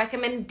our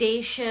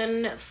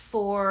recommendation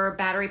for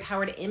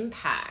battery-powered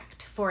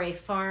impact for a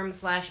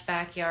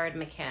farm/backyard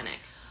mechanic.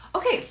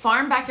 Okay,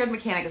 farm backyard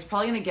mechanic is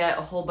probably going to get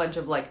a whole bunch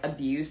of like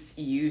use,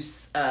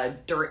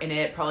 dirt in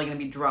it, probably going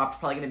to be dropped,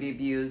 probably going to be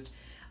abused.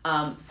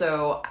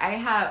 So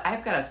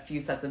I've got a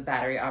few sets of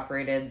battery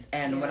operateds,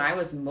 and when I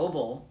was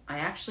mobile, I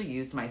actually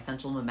used my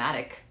Central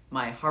Nomadic,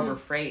 my Harbor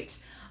Freight,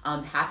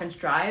 half-inch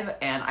drive,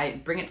 and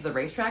I bring it to the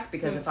racetrack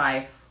because if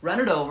I run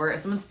it over,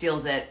 if someone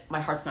steals it, my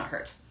heart's not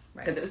hurt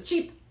because it was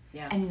cheap.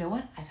 Yeah. And you know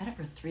what? I've had it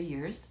for 3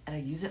 years, and I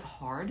use it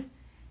hard,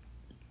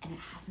 and it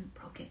hasn't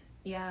broken.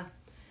 Yeah.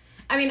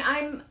 I mean,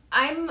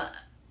 I'm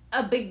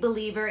a big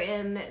believer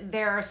in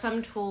there are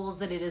some tools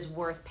that it is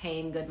worth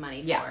paying good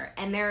money for.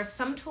 And there are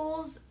some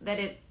tools that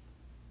it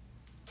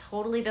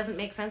totally doesn't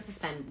make sense to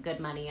spend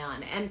good money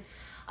on. And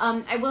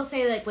I will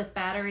say, like, with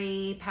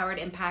battery-powered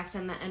impacts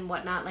and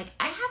whatnot, like,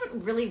 I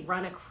haven't really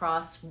run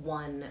across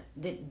one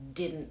that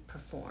didn't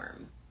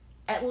perform,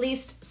 at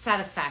least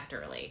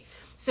satisfactorily.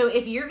 So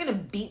if you're going to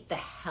beat the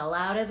hell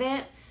out of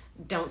it,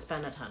 don't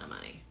spend a ton of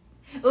money.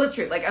 Well, it's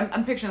true. Like,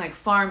 I'm picturing, like,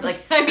 farm,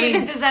 like, I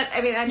mean,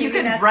 you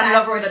can run it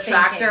over with a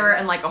tractor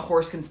and, like, a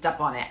horse can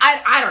step on it.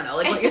 I don't know,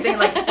 like, what you're thinking,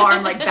 like,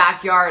 farm, like,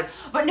 backyard.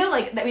 But no,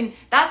 like, I mean,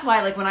 that's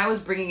why, like, when I was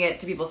bringing it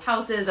to people's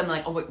houses, I'm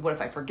like, oh, what if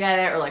I forget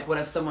it? Or, like, what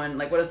if someone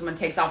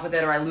takes off with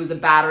it, or I lose a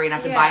battery and I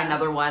have to buy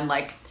another one?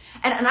 Like,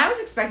 and I was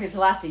expecting it to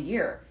last a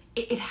year.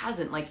 It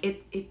hasn't. Like,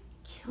 it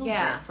kills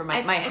it for my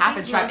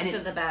half-inch drive. Most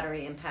of the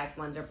battery impact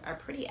ones are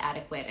pretty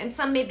adequate, and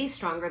some may be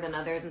stronger than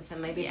others, and some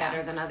may be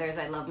better than others.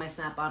 I love my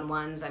Snap-on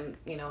ones. I'm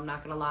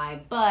not gonna lie,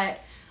 but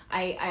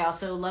I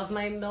also love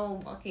my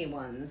Milwaukee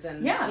ones,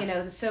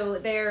 and so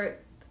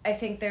I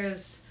think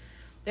there's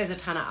a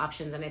ton of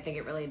options, and I think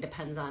it really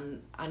depends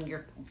on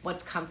your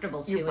what's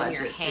comfortable to in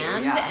your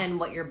hand and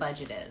what your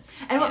budget is,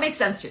 and what makes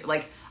sense too.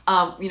 Like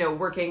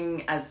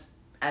working as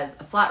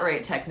a flat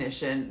rate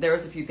technician, there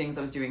was a few things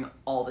I was doing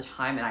all the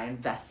time, and I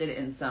invested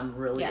in some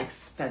really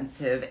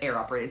expensive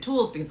air-operated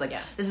tools because, like,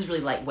 this is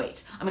really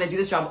lightweight. I'm going to do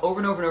this job over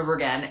and over and over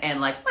again,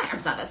 and, like, my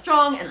arm's not that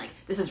strong, and, like,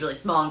 this is really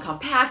small and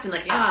compact, and,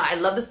 like, I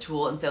love this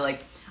tool. And so,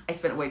 like, I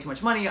spent way too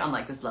much money on,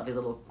 like, this lovely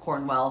little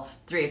Cornwell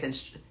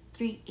 3/8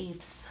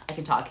 I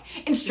can talk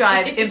inch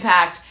drive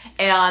impact,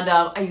 and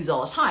I use it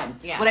all the time.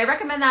 Would I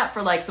recommend that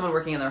for, like, someone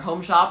working in their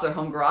home shop, their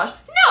home garage?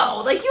 No,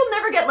 like, you'll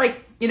never get,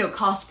 like,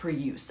 cost per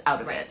use out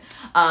of it.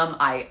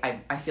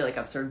 I feel like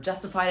I've sort of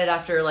justified it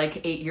after,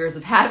 like, 8 years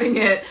of having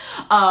it.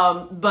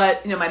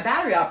 But my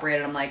battery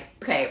operated, I'm like,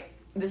 okay,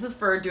 this is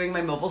for doing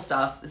my mobile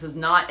stuff. This is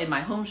not in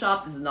my home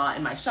shop. This is not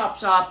in my shop.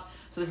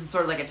 So this is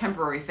sort of like a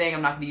temporary thing.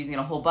 I'm not gonna be using it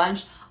a whole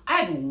bunch.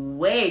 I've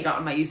way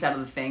gotten my use out of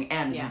the thing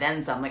and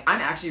then some. Like,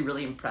 I'm actually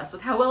really impressed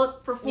with how well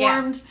it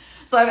performed. Yeah.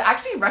 So I've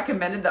actually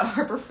recommended the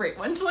Harbor Freight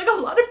one to, like, a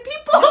lot of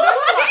people.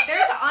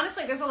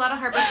 There's a lot of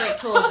Harbor Freight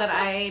tools that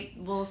I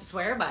will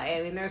swear by.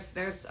 I mean,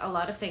 there's a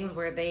lot of things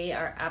where they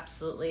are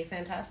absolutely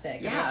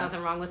fantastic. Yeah. There's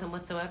nothing wrong with them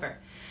whatsoever.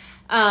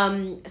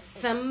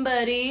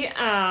 Somebody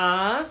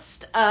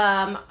asked,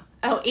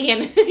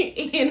 Ian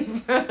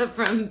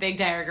from Big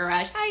Tire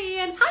Garage.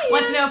 Hi, Ian.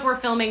 Wants to know if we're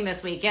filming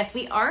this week. Yes,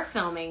 we are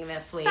filming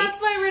this week. That's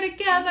why we're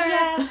together.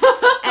 Yes.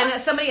 And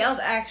somebody else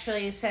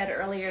actually said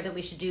earlier that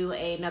we should do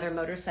another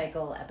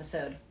motorcycle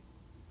episode.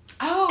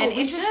 Oh, and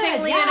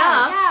interestingly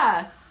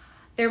enough,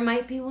 there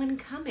might be one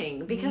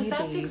coming because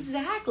that's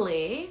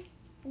exactly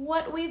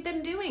what we've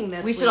been doing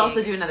this week. We should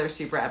also do another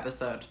Supra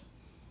episode.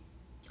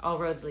 All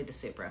roads lead to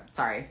Supra.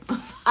 Sorry.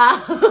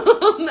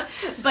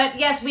 But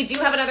yes, we do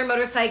have another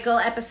motorcycle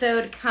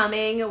episode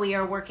coming. We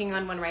are working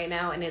on one right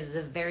now, and it is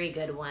a very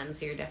good one,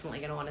 so you're definitely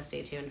going to want to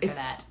stay tuned for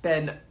that.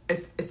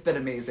 It's been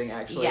amazing,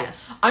 actually.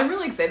 Yes. I'm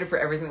really excited for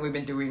everything that we've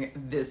been doing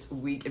this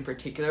week in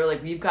particular.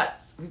 Like, this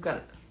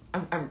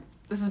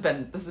has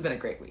been a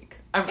great week.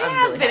 It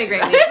has been a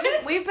great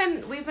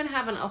week. We've been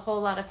having a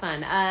whole lot of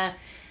fun.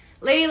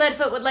 Lady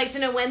Leadfoot would like to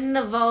know when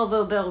the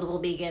Volvo build will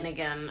begin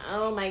again.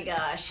 Oh my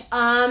gosh.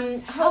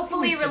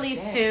 Hopefully really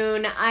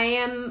soon.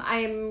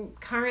 I'm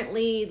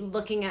currently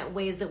looking at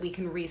ways that we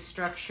can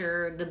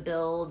restructure the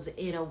builds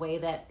in a way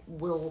that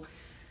will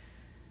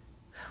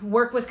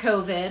work with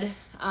COVID,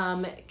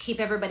 keep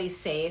everybody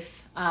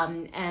safe,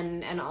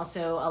 and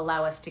also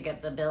allow us to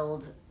get the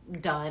build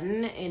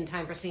done in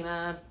time for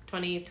SEMA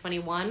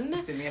 2021.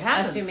 Assuming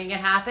it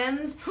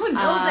happens. Who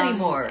knows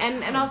anymore?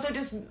 And also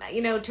just,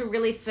 to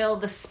really fill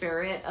the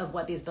spirit of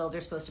what these builds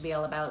are supposed to be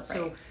all about. Right.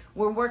 So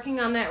we're working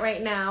on that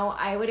right now.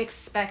 I would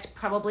expect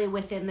probably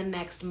within the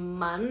next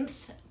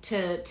month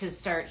to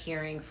start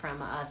hearing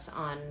from us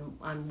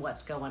on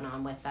what's going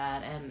on with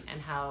that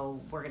and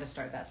how we're going to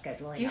start that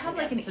scheduling. Do you have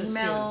like an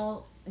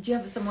email? Do you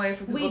have some way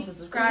for people to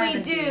subscribe?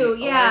 We do,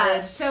 yeah.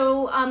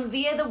 So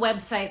via the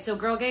website, so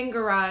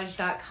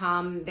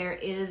girlganggarage.com, there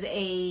is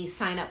a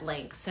sign up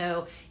link.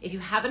 So if you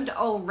haven't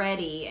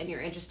already and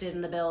you're interested in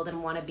the build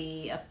and want to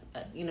be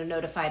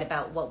notified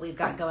about what we've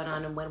got going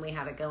on and when we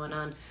have it going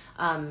on,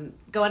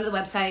 go onto the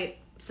website,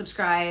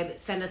 subscribe,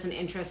 send us an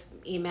interest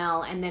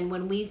email, and then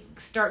when we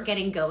start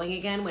getting going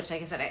again, which,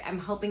 like I said, I'm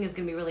hoping is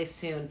going to be really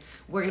soon,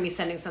 we're going to be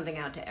sending something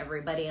out to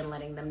everybody and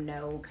letting them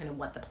know kind of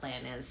what the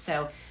plan is.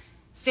 So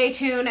stay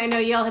tuned. I know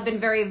y'all have been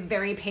very,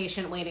 very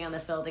patient waiting on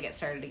this build to get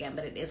started again,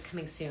 but it is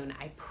coming soon.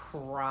 I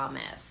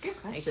promise. Good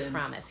question. I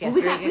promise. Yes,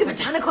 we have a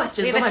ton of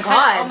questions. Oh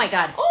my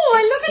god. Oh,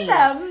 I look at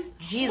them.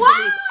 Jeez wow.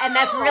 Louise. And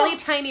that's really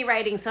tiny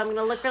writing, so I'm going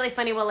to look really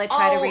funny while I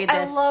try to read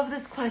this. I love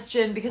this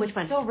question because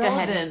it's so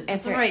relevant.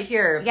 This one right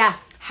here. Yeah.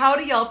 How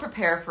do y'all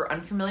prepare for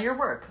unfamiliar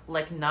work,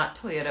 like not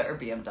Toyota or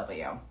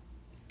BMW?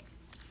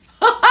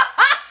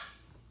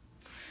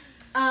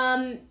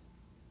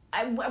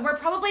 We're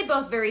probably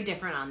both very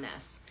different on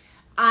this.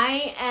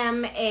 I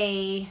am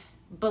a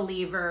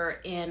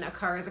believer in a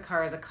car is a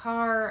car is a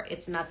car.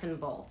 It's nuts and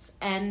bolts.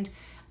 And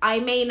I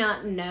may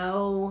not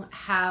know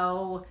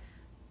how,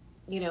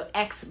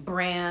 X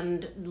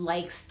brand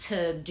likes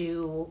to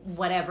do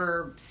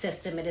whatever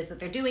system it is that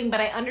they're doing,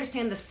 but I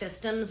understand the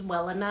systems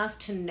well enough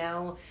to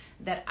know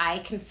that I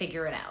can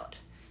figure it out.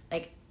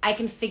 Like, I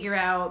can figure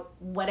out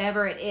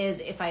whatever it is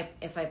if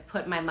I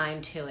put my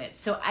mind to it.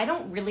 So I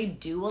don't really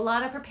do a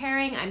lot of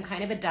preparing. I'm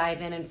kind of a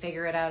dive in and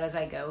figure it out as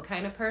I go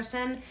kind of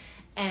person,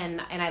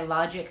 and I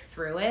logic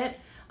through it.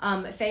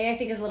 Faye, I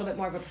think, is a little bit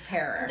more of a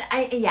preparer.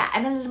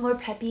 I'm a little more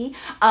preppy.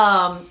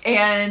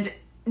 And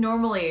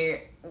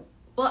normally,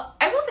 well,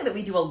 I will say that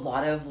we do a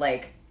lot of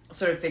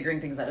sort of figuring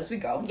things out as we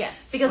go.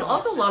 Yes. Because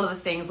also a lot of the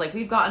things,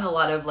 we've gotten a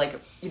lot of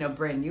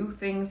brand new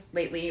things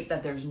lately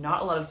that there's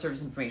not a lot of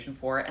service information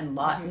for, and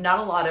not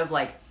a lot of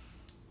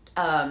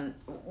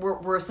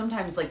we're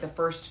sometimes the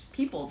first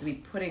people to be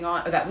putting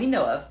on, or that we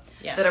know of,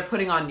 that are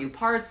putting on new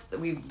parts. That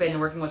we've been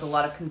working with a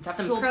lot of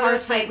conceptual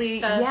parts lately.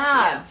 Stuff.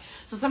 Yeah.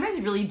 So sometimes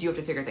you really do have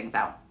to figure things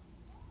out.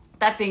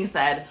 That being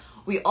said,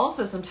 we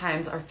also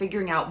sometimes are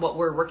figuring out what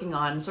we're working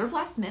on sort of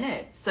last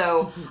minute.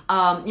 So,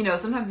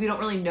 sometimes we don't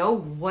really know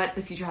what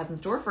the future has in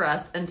store for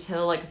us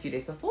until a few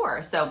days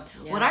before. So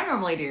what I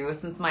normally do,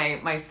 since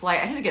my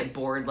flight, I kind of get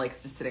bored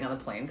just sitting on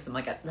the plane because I'm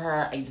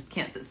I just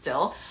can't sit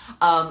still.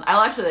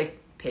 I'll actually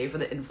pay for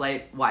the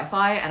in-flight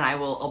Wi-Fi, and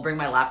I'll bring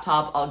my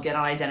laptop, I'll get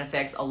on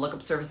Identifix, I'll look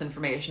up service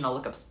information, I'll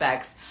look up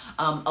specs,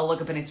 I'll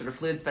look up any sort of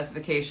fluid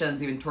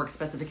specifications, even torque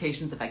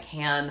specifications if I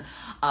can,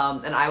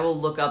 and I will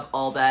look up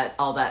all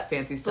that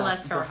fancy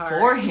stuff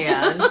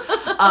beforehand.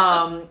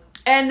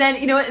 And then,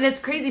 and it's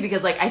crazy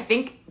because I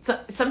think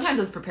sometimes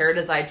as prepared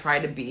as I try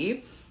to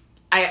be,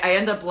 I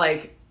end up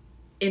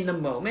in the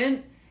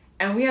moment,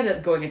 and we ended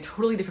up going a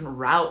totally different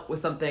route with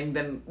something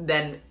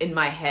than in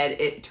my head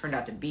it turned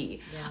out to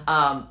be.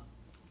 Yeah.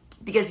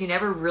 Because you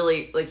never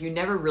really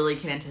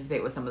can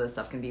anticipate what some of this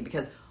stuff can be,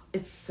 because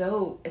it's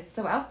so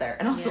out there.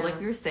 And also, like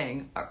we were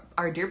saying,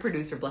 our dear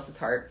producer, bless his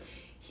heart,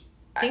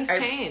 things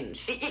change.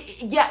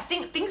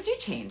 Things do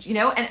change,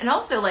 and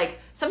also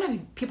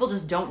sometimes people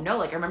just don't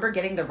know. I remember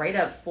getting the write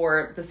up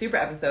for the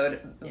Supra episode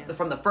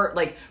from the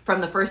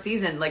first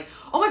season.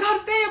 Oh my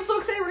God, Faye, I'm so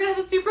excited, we're gonna have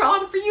a Supra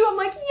on for you. I'm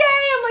yay!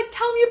 I'm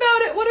tell me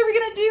about it. What are we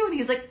gonna do? And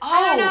he's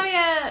I don't know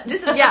yet.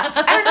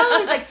 I don't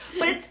know. He's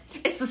but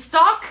it's the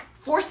stock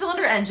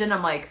 4-cylinder engine.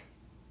 I'm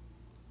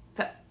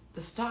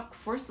the stock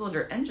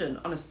 4-cylinder engine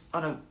on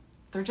a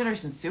third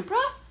generation Supra?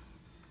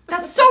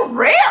 That's so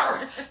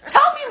rare.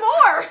 Tell me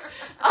more.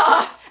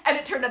 And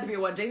it turned out to be a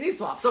 1JZ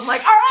swap. So I'm all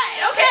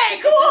right,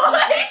 okay,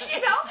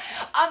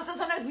 cool. So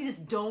sometimes we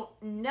just don't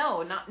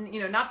know.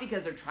 Not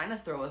because they're trying to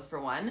throw us for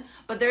one,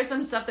 but there's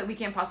some stuff that we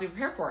can't possibly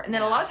prepare for. And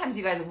then a lot of times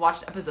you guys have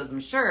watched episodes,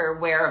 I'm sure,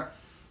 where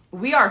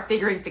we are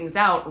figuring things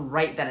out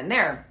right then and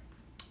there.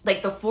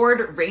 The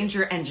Ford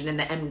Ranger engine in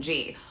the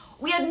MG.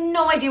 We had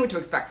no idea what to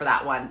expect for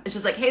that one. It's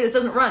just hey, this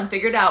doesn't run.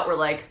 Figure it out. We're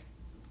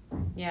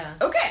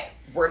okay,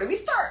 where do we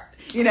start?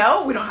 We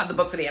don't have the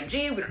book for the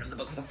MG. We don't have the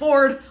book for the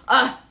Ford.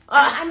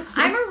 I'm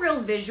a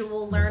real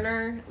visual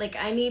learner.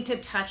 I need to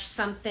touch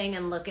something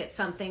and look at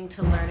something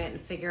to learn it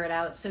and figure it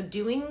out. So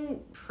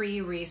doing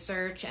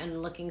pre-research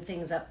and looking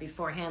things up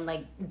beforehand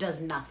does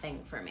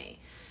nothing for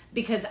me,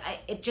 because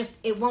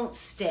it won't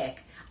stick.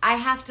 I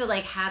have to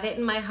have it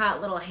in my hot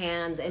little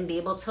hands and be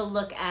able to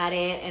look at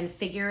it and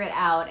figure it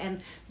out.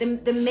 And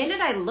the minute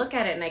I look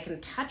at it and I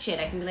can touch it,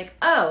 I can be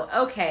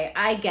oh, okay,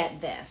 I get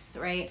this,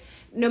 right?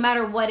 No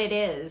matter what it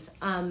is.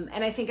 And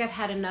I think I've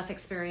had enough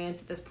experience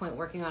at this point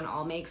working on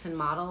all makes and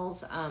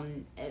models,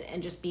 and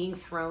just being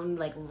thrown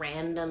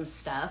random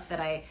stuff that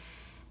I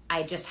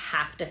just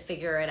have to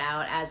figure it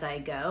out as I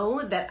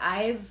go, that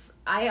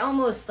I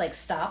almost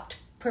stopped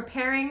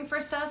preparing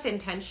for stuff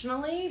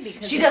intentionally,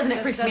 because she doesn't.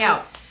 It freaks me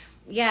out.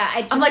 Yeah,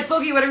 I'm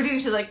Bogi, what are we doing?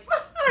 She's I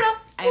don't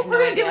know. We're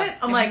going to do it.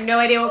 I'm I have no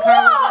idea what car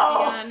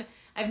we're working on.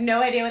 I have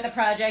no idea what the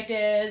project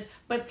is,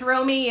 but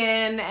throw me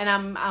in and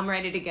I'm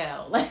ready to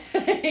go.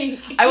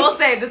 I will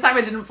say, this time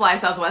I didn't fly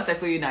Southwest, I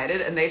flew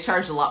United, and they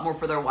charged a lot more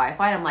for their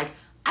Wi-Fi. And I'm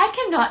I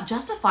cannot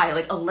justify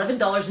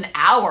 $11 an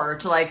hour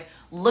to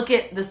look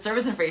at the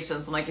service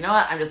information. So I'm you know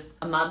what?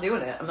 I'm not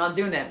doing it.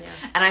 Yeah.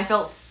 And I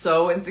felt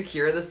so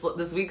insecure this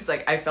week, because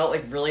I felt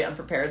really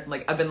unprepared.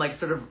 So I've been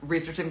sort of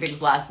researching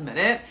things last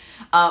minute.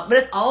 But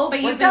it's all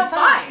worked out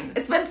fine.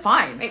 It's been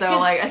fine. Right, so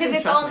because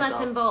it's all nuts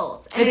and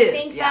bolts. And I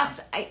think that's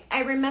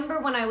I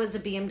remember when I was a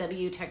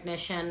BMW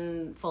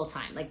technician full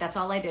time. That's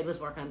all I did was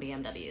work on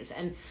BMWs.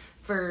 And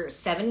for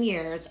 7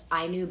 years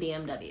I knew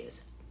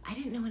BMWs. I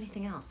didn't know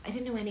anything else. I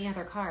didn't know any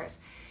other cars.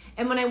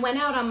 And when I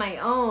went out on my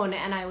own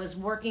and I was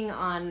working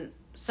on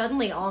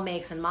suddenly all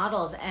makes and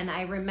models, and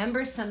I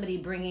remember somebody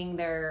bringing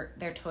their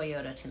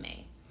Toyota to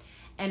me.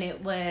 And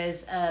it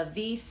was a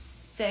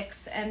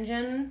V6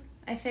 engine,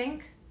 I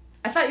think.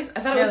 I thought it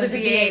was the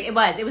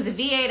V8. It was a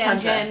V8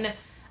 engine.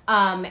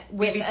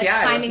 with BBTI, a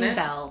timing wasn't it?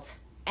 belt.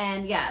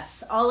 And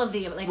yes, all of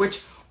the like,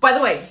 Which, by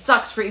the way,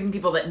 sucks for even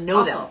people that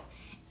know them.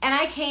 And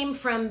I came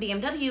from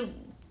BMW.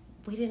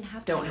 We didn't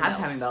have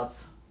Timing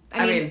belts.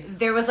 I mean,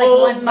 there was like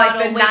one model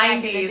like the way back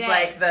in the 90s, day.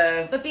 like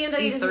the But BMW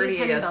doesn't use E30,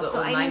 timing I guess, belts, the so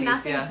old I knew 90s,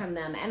 nothing yeah. from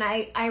them. And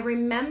I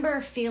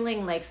remember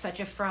feeling like such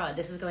a fraud.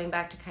 This is going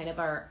back to kind of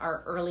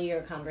our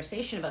earlier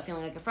conversation about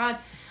feeling like a fraud.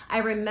 I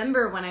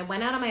remember when I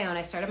went out on my own,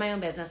 I started my own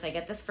business, I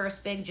get this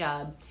first big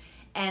job,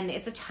 and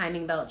it's a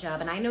timing belt job,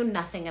 and I know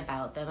nothing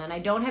about them, and I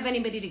don't have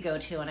anybody to go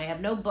to, and I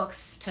have no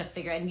books to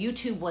figure out, and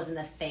YouTube wasn't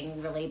a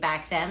thing really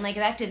back then. Like,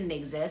 that didn't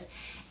exist.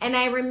 And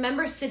I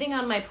remember sitting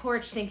on my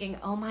porch thinking,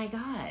 oh my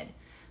God,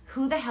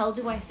 who the hell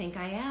do I think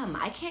I am?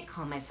 I can't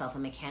call myself a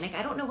mechanic.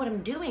 I don't know what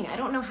I'm doing. I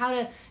don't know how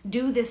to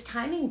do this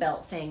timing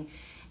belt thing.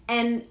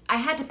 And I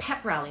had to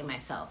pep rally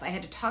myself. I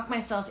had to talk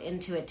myself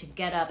into it to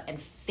get up and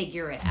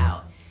figure it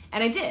out.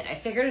 And I did. I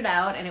figured it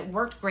out, and it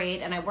worked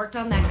great. And I worked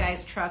on that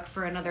guy's truck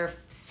for another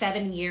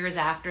 7 years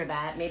after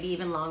that, maybe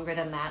even longer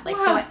than that. Like,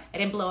 so I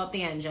didn't blow up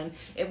the engine.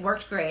 It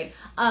worked great.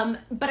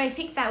 But I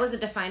think that was a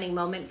defining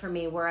moment for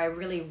me where I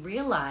really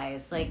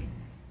realized, like,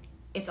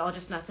 it's all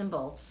just nuts and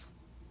bolts.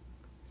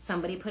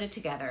 Somebody put it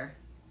together.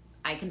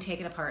 I can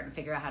take it apart and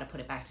figure out how to put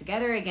it back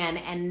together again,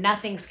 and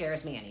nothing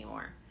scares me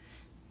anymore.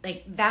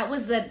 Like, that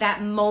was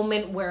that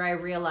moment where I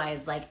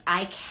realized, like,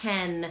 I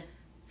can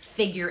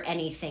figure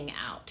anything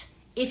out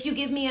if you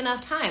give me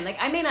enough time. Like,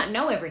 I may not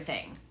know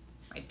everything.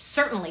 I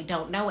certainly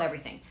don't know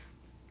everything,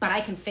 but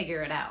I can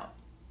figure it out.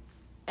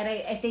 And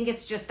I think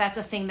it's just, that's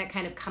a thing that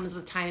kind of comes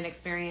with time and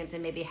experience,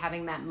 and maybe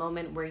having that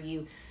moment where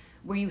you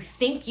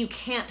think you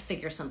can't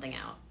figure something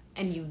out,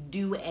 and you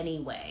do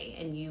anyway,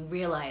 and you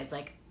realize,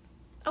 like,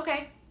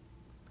 okay,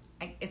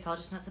 it's all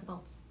just nuts and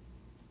bolts.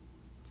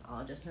 It's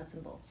all just nuts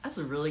and bolts. That's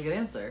a really good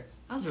answer.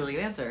 Wow,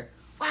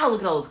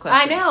 look at all those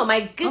questions. I know, my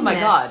goodness. Oh my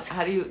God,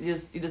 how do you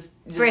just...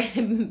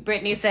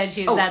 Brittany said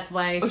that's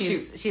why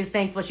she's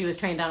thankful she was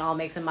trained on all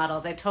makes and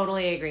models. I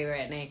totally agree,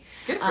 Brittany.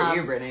 Good for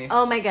you, Brittany.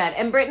 Oh my God.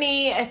 And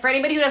Brittany, for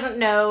anybody who doesn't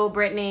know,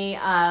 Brittany,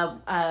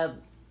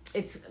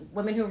 it's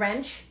Women Who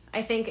Wrench,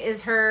 I think,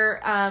 is her...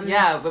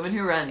 Women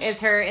Who Wrench. Is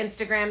her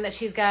Instagram that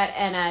she's got,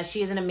 and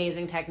she is an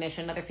amazing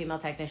technician, another female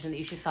technician that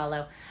you should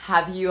follow.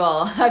 Have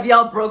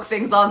y'all broke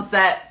things on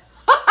set?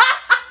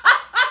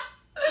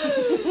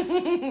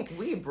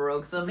 We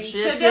broke some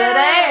shit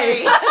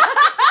today. Yeah,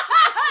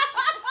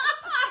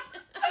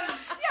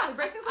 we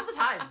break things all the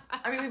time.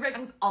 I mean, we break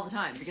things all the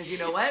time because you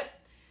know what?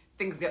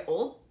 Things get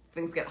old,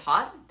 things get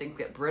hot, things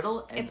get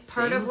brittle, and it's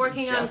part of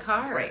working on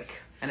cars.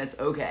 Break, and it's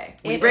okay.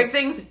 We break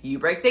things, you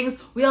break things,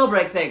 we all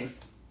break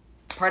things.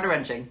 Part of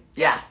wrenching.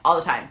 Yeah, all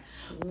the time.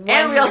 100%.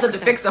 And we also have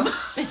to fix them.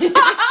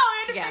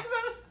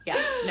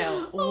 Yeah,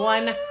 no,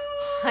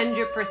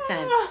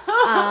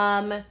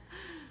 100%.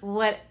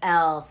 What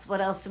else?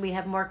 What else do we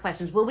have? More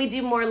questions? Will we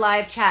do more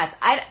live chats?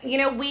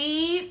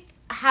 We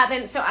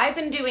haven't. So I've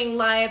been doing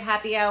live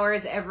happy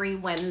hours every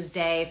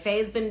Wednesday.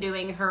 Faye's been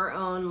doing her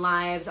own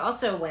lives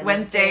also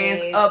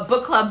Wednesdays.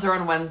 Book clubs are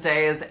on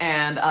Wednesdays,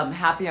 and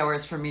happy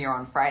hours for me are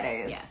on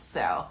Fridays. Yes.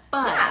 So,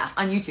 but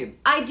on YouTube.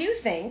 I do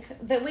think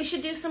that we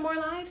should do some more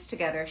lives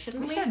together,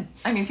 shouldn't we? We should.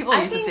 I mean, people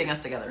are used to seeing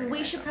us together. Anyway,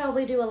 we should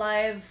probably do a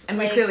live, and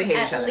we clearly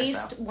hate each other. At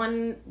least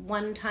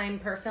one time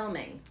per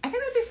filming. I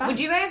think that'd be fun. Would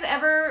you guys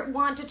ever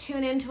want to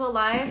tune into a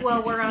live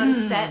while we're on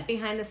set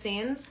behind the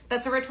scenes?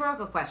 That's a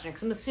rhetorical question,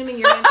 because I'm assuming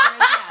your answer is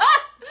yes.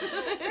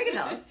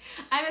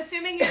 I'm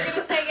assuming you're going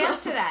to say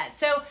yes to that.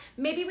 So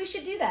maybe we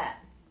should do that.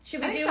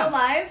 Should we do a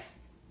live?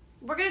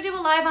 We're going to do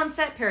a live on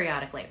set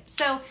periodically.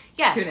 So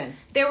yes, tune in.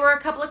 There were a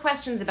couple of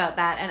questions about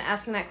that and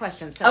asking that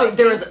question. So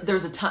there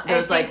was a ton. There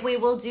was like we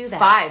will do that.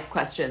 5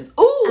 questions.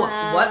 Ooh,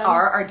 what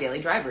are our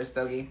daily drivers,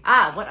 Bogi?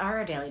 What are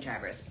our daily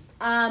drivers?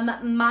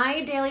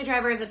 My daily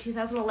driver is a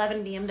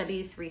 2011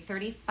 BMW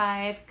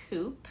 335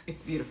 Coupe.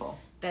 It's beautiful.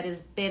 That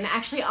has been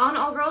actually on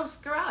All Girls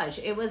Garage.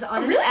 It was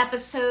on an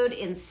episode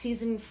in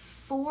season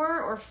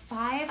 4 or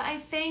 5, I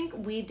think.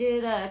 We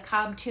did a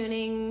Cobb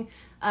tuning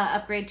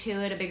upgrade to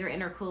it, a bigger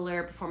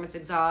intercooler, performance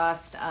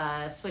exhaust,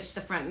 switched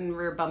the front and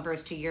rear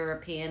bumpers to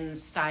European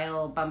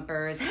style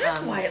bumpers.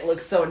 That's why it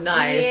looks so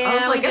nice. Yeah, I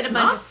was like, did it's a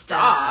bunch not of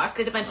stock. stuff.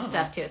 Did a bunch of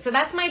stuff to it. So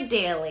that's my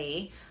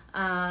daily.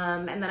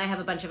 And then I have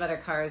a bunch of other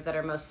cars that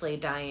are mostly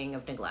dying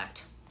of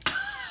neglect.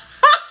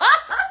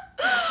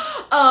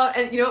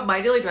 And you know what? My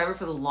daily driver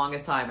for the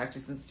longest time,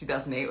 actually since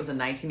 2008, was a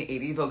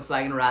 1980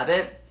 Volkswagen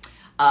Rabbit.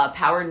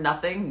 Power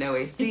nothing, no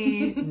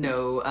AC,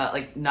 no,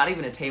 not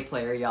even a tape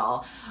player,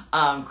 y'all.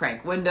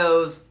 Crank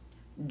windows.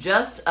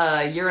 Just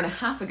a year and a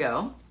half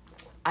ago,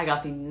 I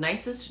got the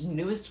nicest,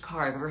 newest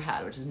car I've ever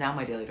had, which is now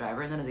my daily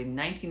driver, and that is a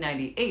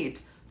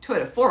 1998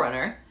 Toyota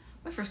 4Runner,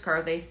 my first car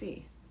with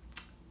AC.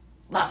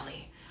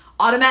 Lovely.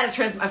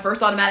 My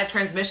first automatic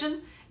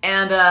transmission.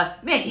 And,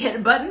 man, you hit a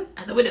button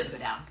and the windows go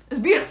down.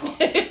 It's beautiful.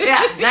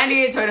 Yeah,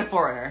 98 Toyota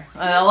 4Runner.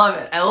 I love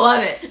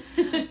it.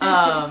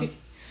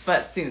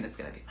 But soon it's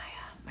going to be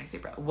my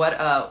Supra.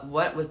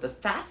 What was the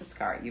fastest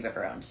car you've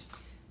ever owned?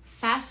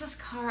 Fastest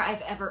car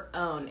I've ever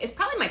owned. It's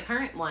probably my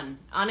current one,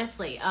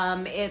 honestly.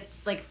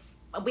 It's like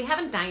we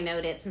haven't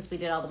dynoed it since we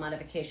did all the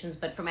modifications,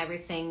 but from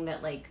everything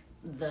that like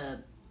the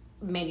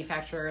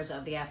manufacturers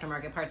of the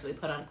aftermarket parts that we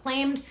put on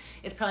claimed,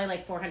 it's probably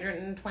like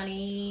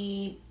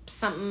 420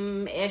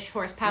 something ish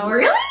horsepower.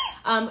 Really?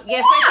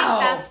 Yes, I think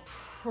that's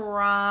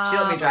probably.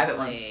 She let me drive it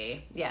once.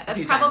 Yeah,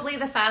 that's probably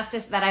the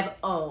fastest that I've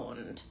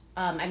owned.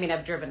 I mean,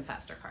 I've driven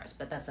faster cars,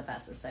 but that's the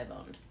fastest I've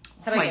owned.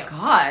 How about you?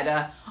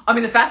 God. I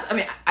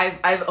mean,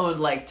 I've owned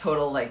like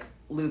total like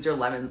loser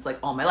lemons like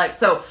all my life.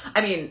 So,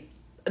 I mean,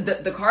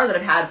 the car that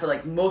I've had for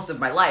like most of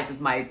my life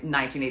is my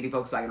 1980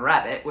 Volkswagen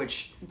Rabbit,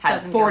 which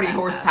has 40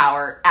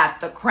 horsepower at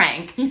the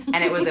crank, and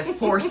it was a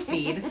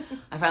 4-speed.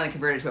 I finally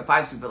converted it to a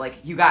 5-speed, but like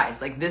you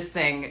guys, like this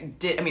thing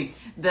did. I mean,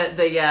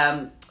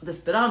 the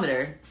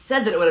speedometer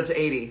said that it went up to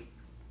 80.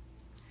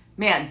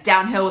 Man,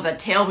 downhill with a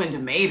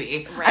tailwind,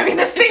 maybe. Right. I mean,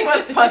 this thing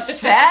was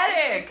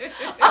pathetic.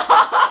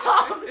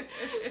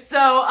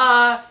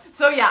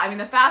 So yeah, I mean,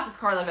 the fastest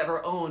car that I've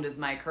ever owned is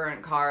my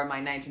current car,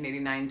 my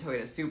 1989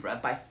 Toyota Supra,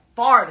 by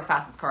far the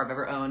fastest car I've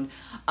ever owned.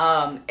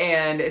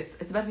 And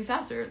it's about to be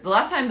faster. The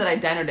last time that I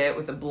dynoed it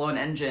with a blown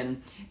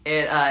engine,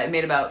 it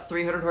made about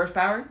 300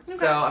 horsepower. Okay.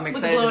 So I'm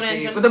excited to see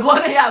engine. With a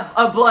blown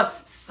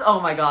oh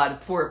my god,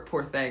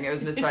 poor thing. It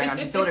was misfiring on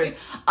 2 cylinders.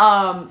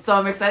 So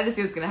I'm excited to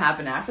see what's gonna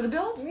happen after the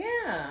build.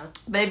 Yeah.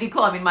 But it'd be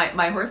cool. I mean,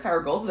 my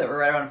horsepower goals with it were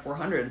right around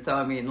 400. So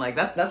I mean, like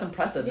that's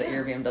impressive that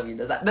your BMW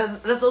does that.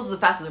 That's also the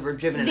fastest I've ever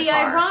driven in a car. The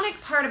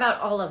ironic part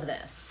about all of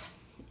this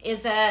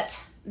is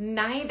that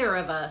neither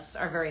of us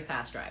are very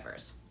fast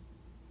drivers.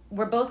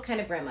 We're both kind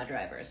of grandma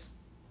drivers.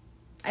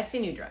 I've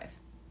seen you drive.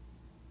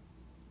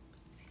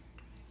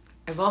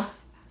 I will.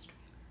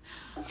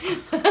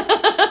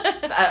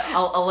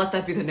 I'll let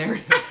that be the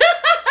narrative.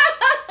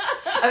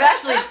 I've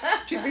actually,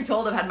 truth be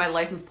told, I've had my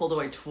license pulled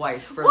away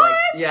twice for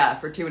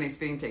for too many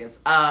speeding tickets.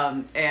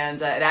 And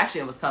it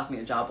actually almost cost me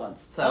a job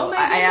once. So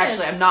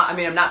I'm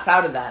not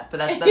proud of that, but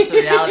that's the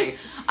reality.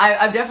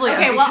 I've definitely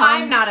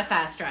I'm not a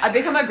fast driver. I've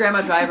become a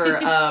grandma driver.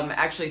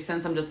 Actually,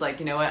 since I'm just like,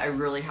 you know what, I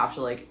really have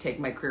to like take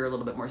my career a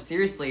little bit more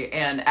seriously.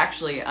 And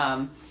actually,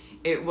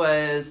 it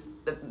was.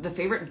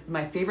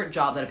 My favorite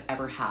job that I've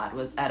ever had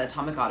was at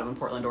Atomic Auto in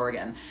Portland,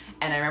 Oregon.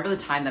 And I remember the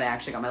time that I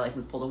actually got my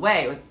license pulled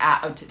away. It was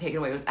taken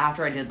away. It was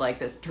after I did like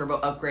this turbo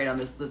upgrade on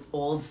this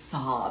old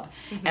Saab.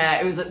 Mm-hmm.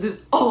 And it was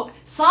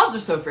Saabs are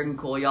so freaking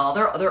cool, y'all.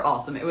 They're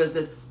awesome. It was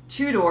this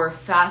 2-door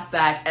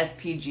fastback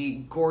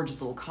SPG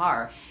gorgeous little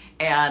car.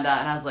 And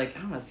I was like, I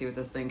want to see what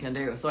this thing can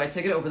do. So I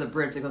took it over the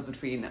bridge that goes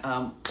between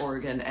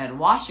Oregon and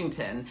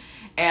Washington.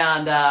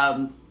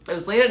 And it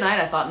was late at night.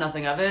 I thought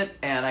nothing of it,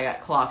 and I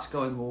got clocked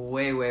going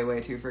way, way, way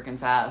too freaking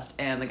fast.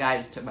 And the guy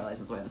just took my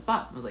license away on the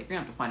spot. I was like, "You're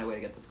gonna have to find a way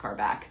to get this car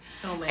back."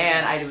 Oh my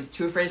and gosh. I was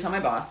too afraid to tell my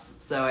boss,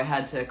 so I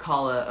had to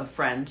call a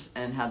friend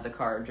and had the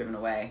car driven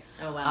away.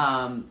 Oh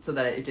wow! So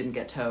that it didn't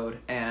get towed.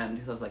 And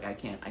I was like, I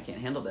can't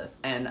handle this.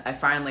 And I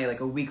finally,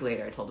 like a week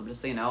later, I told him, just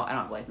so you know, I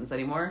don't have a license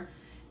anymore.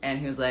 And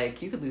he was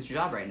like, "You could lose your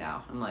job right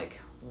now." I'm like,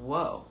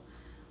 "Whoa."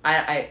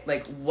 I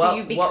like what? So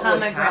you become what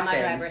would a grandma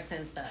happen? driver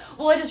since then.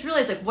 Well, I just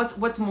realized like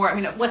what's more. I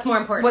mean, what's more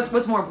important?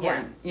 What's more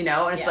important? Yeah. You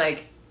know, and it's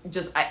like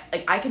just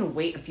I can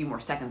wait a few more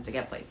seconds to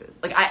get places.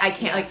 Like I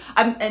can't like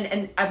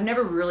and I've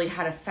never really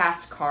had a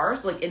fast car,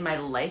 so like in my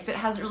life it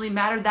hasn't really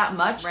mattered that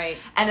much. Right.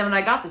 And then when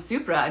I got the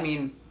Supra, I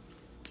mean,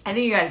 I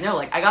think you guys know,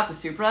 like I got the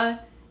Supra,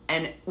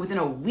 and within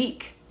a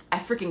week I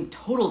freaking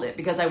totaled it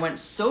because I went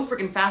so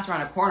freaking fast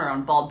around a corner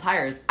on bald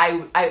tires.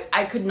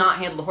 I could not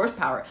handle the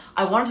horsepower.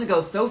 I wanted to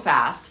go so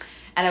fast.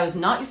 And I was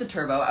not used to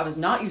turbo. I was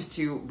not used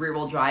to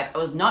rear-wheel drive. I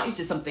was not used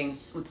to something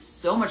with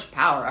so much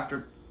power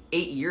after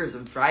 8 years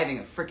of driving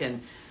a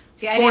freaking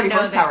 40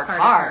 horsepower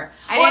car.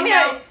 I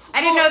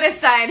didn't know this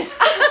side.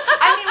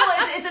 I mean,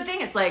 well, it's a thing.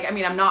 It's like, I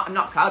mean, I'm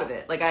not proud of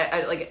it. Like,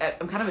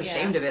 I'm kind of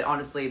ashamed of it,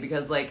 honestly,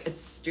 because like it's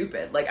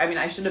stupid. Like, I mean,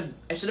 I should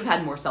have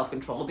had more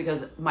self-control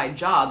because my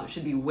job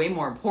should be way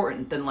more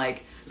important than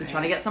like just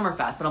trying to get somewhere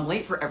fast. But I'm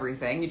late for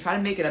everything. You try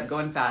to make it up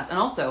going fast, and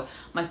also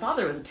my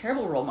father was a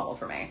terrible role model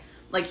for me.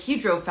 Like, he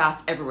drove fast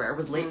everywhere,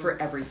 was late for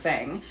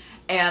everything.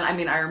 And, I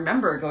mean, I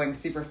remember going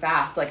super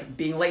fast, like,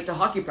 being late to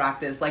hockey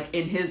practice, like,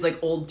 in his, like,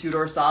 old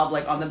 2-door Saab,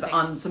 like,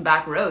 on some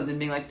back roads, and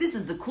being like, this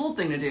is the cool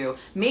thing to do.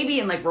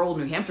 Maybe in, like, rural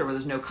New Hampshire where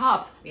there's no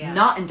cops,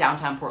 not in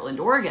downtown Portland,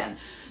 Oregon.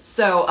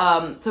 So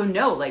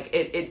no, like,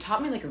 it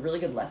taught me, like, a really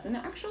good lesson,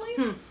 actually.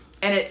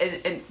 And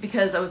it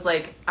because I was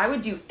like, I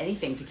would do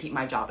anything to keep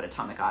my job at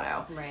Atomic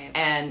Auto. Right.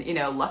 And, you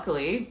know,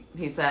 luckily,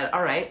 he said,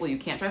 all right, well, you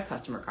can't drive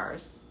customer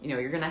cars. You know,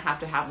 you're going to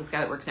have this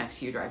guy that works next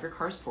to you drive your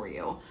cars for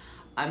you.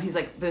 He's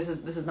like, this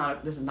is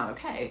not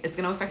okay. It's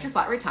going to affect your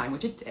flat rate time,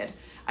 which it did.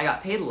 I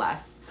got paid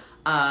less.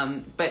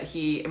 But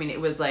it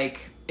was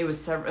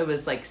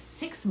like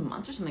 6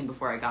 months or something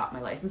before I got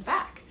my license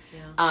back.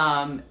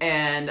 Yeah.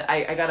 And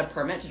I got a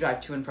permit to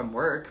drive to and from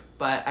work,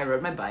 but I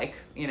rode my bike,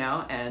 you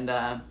know, and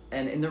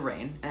in the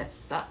rain, and it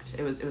sucked.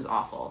 It was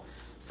awful.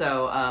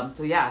 So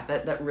yeah,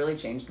 that really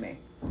changed me.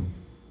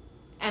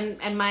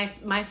 And my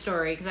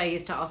story, because I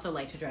used to also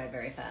like to drive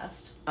very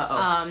fast. Uh-oh.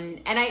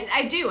 And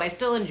I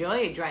still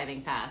enjoy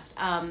driving fast.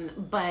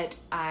 But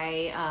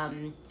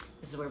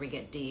this is where we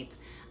get deep.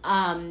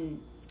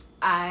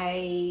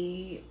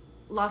 I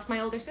lost my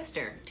older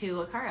sister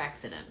to a car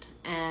accident,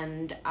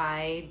 and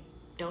I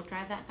don't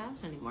drive that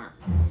fast anymore.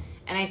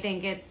 And I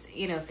think it's,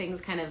 you know,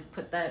 things kind of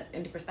put that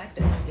into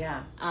perspective.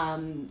 Yeah.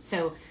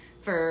 So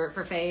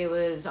for Faye, it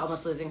was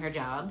almost losing her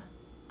job,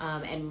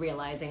 and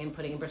realizing and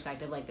putting in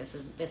perspective, like, this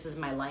is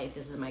my life,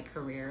 this is my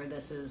career,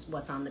 this is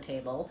what's on the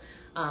table.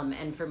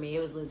 And for me,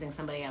 it was losing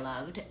somebody I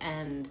loved.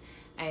 And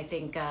I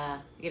think,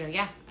 you know,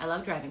 yeah, I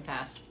love driving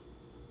fast,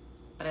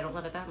 but I don't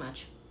love it that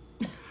much.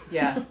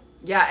 Yeah.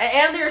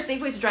 Yeah. And there are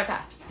safe ways to drive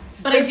fast.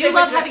 But I do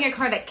love having a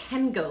car that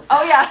can go fast.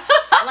 Oh, yes.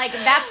 Like,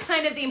 that's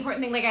kind of the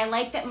important thing. Like, I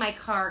like that my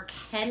car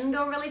can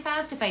go really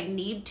fast if I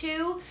need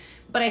to,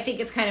 but I think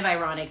it's kind of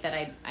ironic that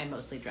I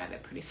mostly drive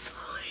it pretty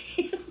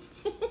slowly.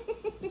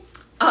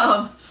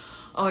 Oh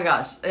my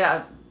gosh.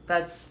 Yeah.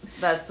 That's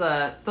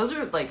those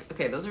are like,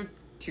 okay, those are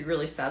two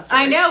really sad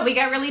stories. I know, we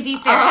got really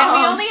deep there.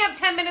 And we only have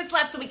 10 minutes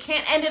left, so we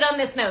can't end it on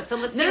this note. So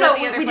let's see what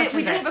the other questions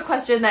we did are. have a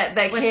question that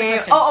What's the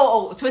came.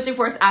 question? Twisting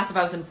Force asked if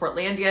I was in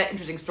Portlandia.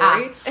 Interesting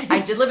story. I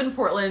did live in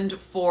Portland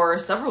for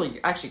several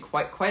years, actually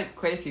quite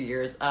a few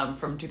years,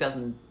 from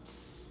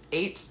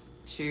 2008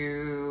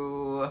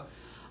 to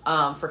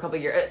for a couple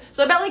of years.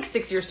 So about like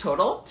 6 years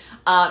total.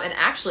 And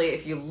actually,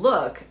 if you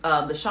look,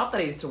 the shop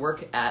that I used to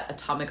work at,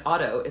 Atomic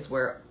Auto, is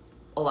where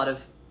a lot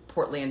of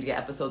Portlandia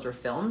episodes were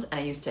filmed. And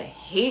I used to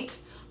hate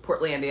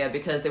Portlandia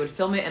because they would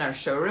film it in our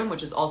showroom,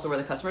 which is also where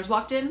the customers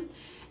walked in,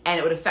 and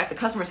it would affect the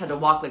customers had to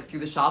walk like through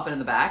the shop and in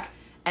the back,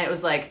 and it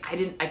was like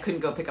I couldn't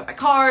go pick up my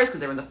cars because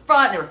they were in the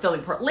front and they were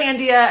filming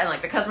Portlandia, and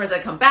like the customers had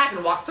to come back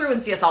and walk through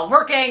and see us all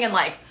working, and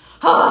like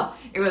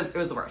it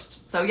was the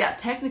worst. So yeah,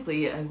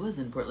 technically I was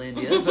in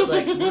Portlandia, but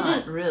like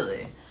not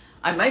really.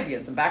 I might be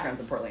in some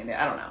backgrounds in Portlandia,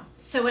 I don't know.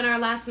 So in our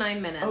last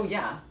 9 minutes. Oh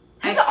yeah.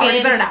 Has it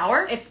already been an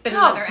hour? It's been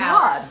another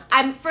God.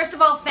 hour. First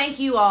of all, thank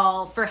you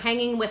all for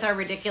hanging with our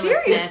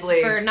ridiculousness.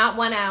 Seriously. For not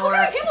 1 hour.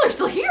 How many people are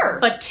still here?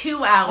 But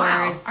 2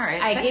 hours. Wow. All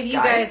right. I Thanks, give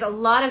you guys a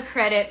lot of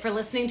credit for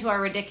listening to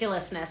our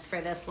ridiculousness for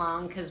this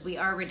long, because we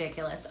are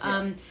ridiculous.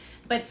 Yes.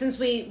 But since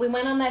we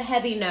went on that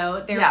heavy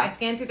note, I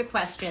scanned through the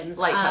questions.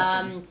 Light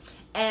question.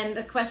 And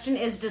the question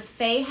is, does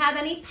Faye have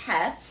any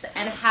pets,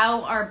 and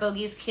how are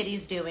Bogie's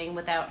kitties doing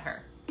without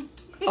her?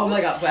 Oh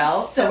my god,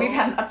 well, so we've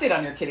had an update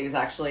on your kitties,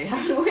 actually,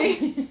 haven't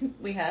we?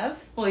 We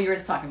have? Well, you were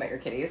just talking about your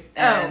kitties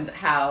and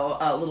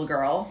how little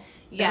girl.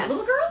 Yes. Is it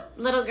little girl?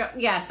 Little girl.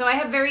 Yeah. So I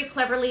have very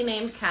cleverly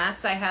named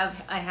cats. I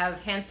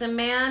have Handsome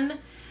Man,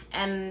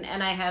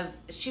 and I have,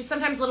 she's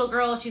sometimes Little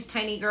Girl, she's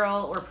Tiny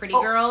Girl, or Pretty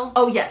Girl.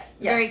 Oh yes.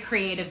 Very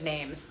creative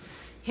names.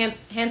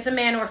 Handsome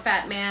Man or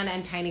Fat Man,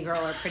 and Tiny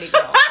Girl or Pretty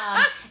Girl.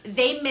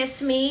 They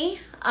miss me,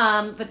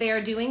 but they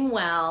are doing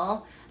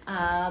well.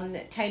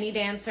 Tiny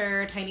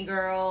Dancer, Tiny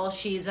Girl,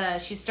 she's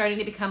starting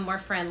to become more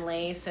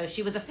friendly. So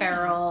she was a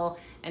feral,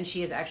 and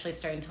she is actually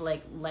starting to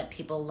like let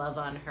people love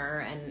on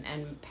her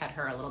and pet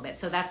her a little bit.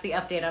 So that's the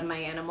update on my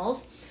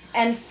animals.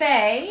 And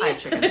Faye, I have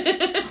chickens.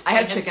 I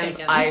have chickens.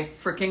 chickens. I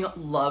freaking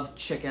love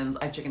chickens.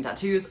 I have chicken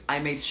tattoos. I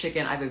made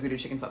chicken. I have a voodoo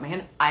chicken foot in my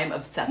hand. I am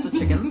obsessed with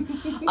chickens.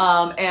 And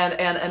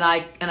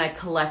I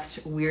collect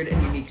weird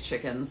and unique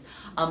chickens.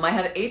 I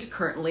have 8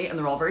 currently, and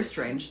they're all very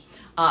strange.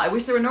 I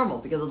wish they were normal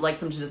because I'd like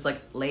some to just like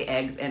lay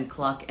eggs and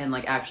cluck and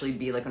like actually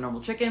be like a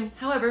normal chicken.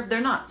 However,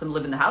 they're not. Some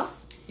live in the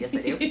house. Yes,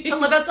 they do. Some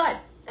live outside.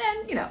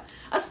 And you know,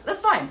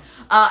 that's fine.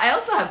 I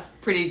also have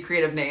pretty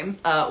creative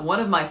names.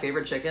 One of my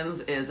favorite chickens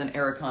is an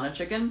Araucana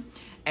chicken,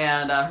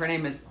 and her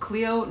name is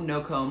Cleo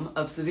Nocombe,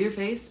 of severe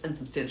face and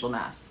substantial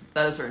mass.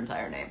 That is her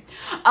entire name.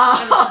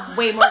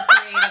 way more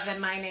creative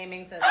than my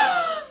naming system.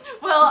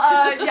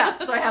 Well, yeah,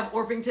 so I have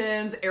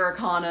Orpingtons,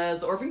 Araucanas.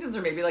 The Orpingtons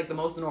are maybe like the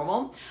most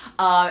normal.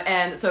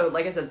 And so,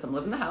 like I said, some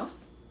live in the house.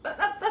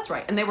 That's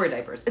right. And they wear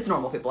diapers. It's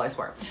normal people, I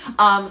swear.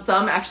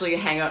 Some actually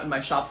hang out in my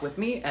shop with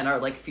me and are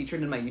like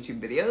featured in my YouTube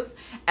videos.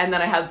 And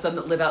then I have some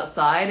that live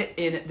outside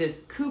in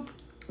this coop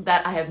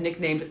that I have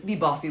nicknamed the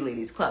Bossy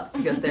Ladies Club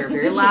because they're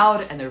very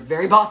loud and they're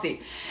very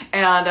bossy.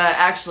 And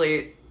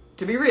actually,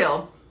 to be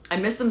real, I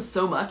miss them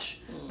so much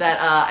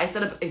that I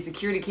set up a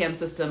security cam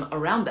system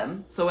around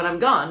them. So when I'm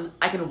gone,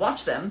 I can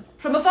watch them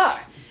from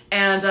afar.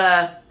 And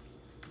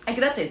I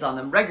get updates on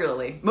them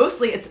regularly.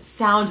 Mostly it's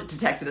sound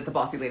detected at the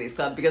Bossy Ladies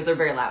Club because they're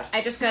very loud.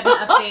 I just got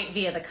an update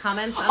via the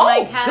comments on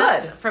my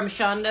cats from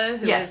Shonda,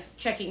 who is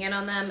checking in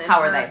on them. And how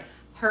are they?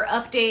 Her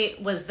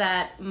update was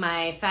that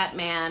my fat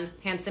man,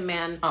 handsome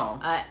man,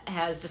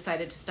 has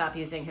decided to stop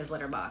using his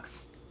litter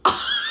box. I'm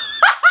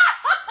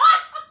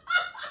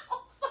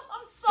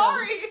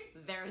sorry. So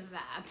there's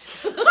that.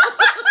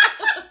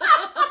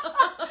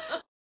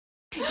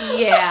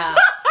 Yeah.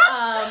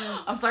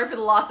 I'm sorry for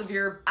the loss of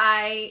your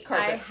I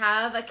carpets.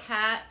 have a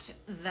cat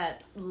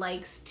that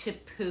likes to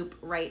poop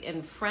right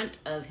in front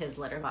of his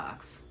litter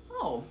box.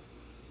 Oh.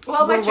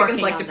 Well, my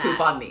chickens like to poop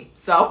on me,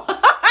 so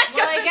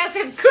I guess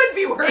it could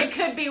be worse. It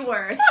could be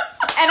worse.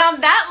 And on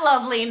that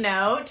lovely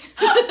note,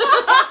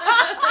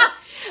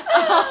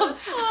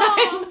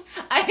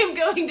 I am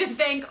going to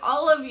thank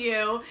all of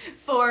you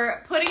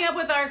for putting up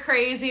with our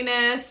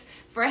craziness,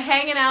 for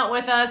hanging out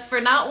with us for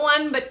not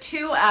 1, but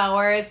 2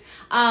 hours.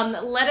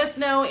 Let us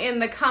know in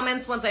the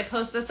comments once I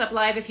post this up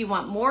live if you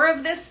want more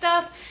of this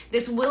stuff.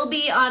 This will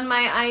be on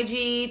my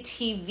IG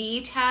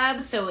TV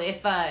tab, so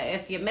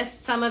if you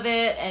missed some of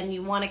it and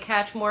you want to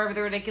catch more of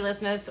the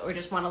ridiculousness or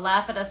just want to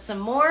laugh at us some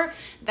more,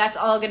 that's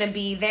all going to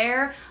be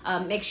there.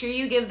 Make sure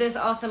you give this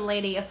awesome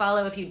lady a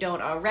follow if you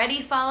don't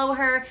already follow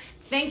her.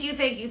 Thank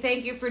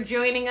you for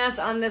joining us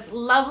on this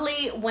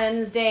lovely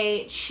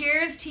Wednesday.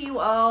 Cheers to you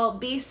all.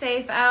 Be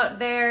safe out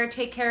there.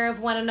 Take care of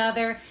one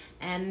another.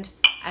 And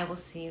I will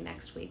see you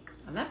next week.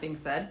 With that being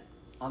said,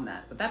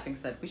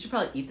 we should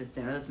probably eat this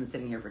dinner that's been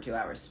sitting here for 2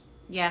 hours.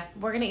 Yeah,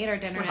 we're going to eat our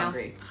dinner We're now.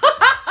 hungry.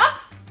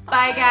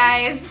 Bye,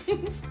 guys.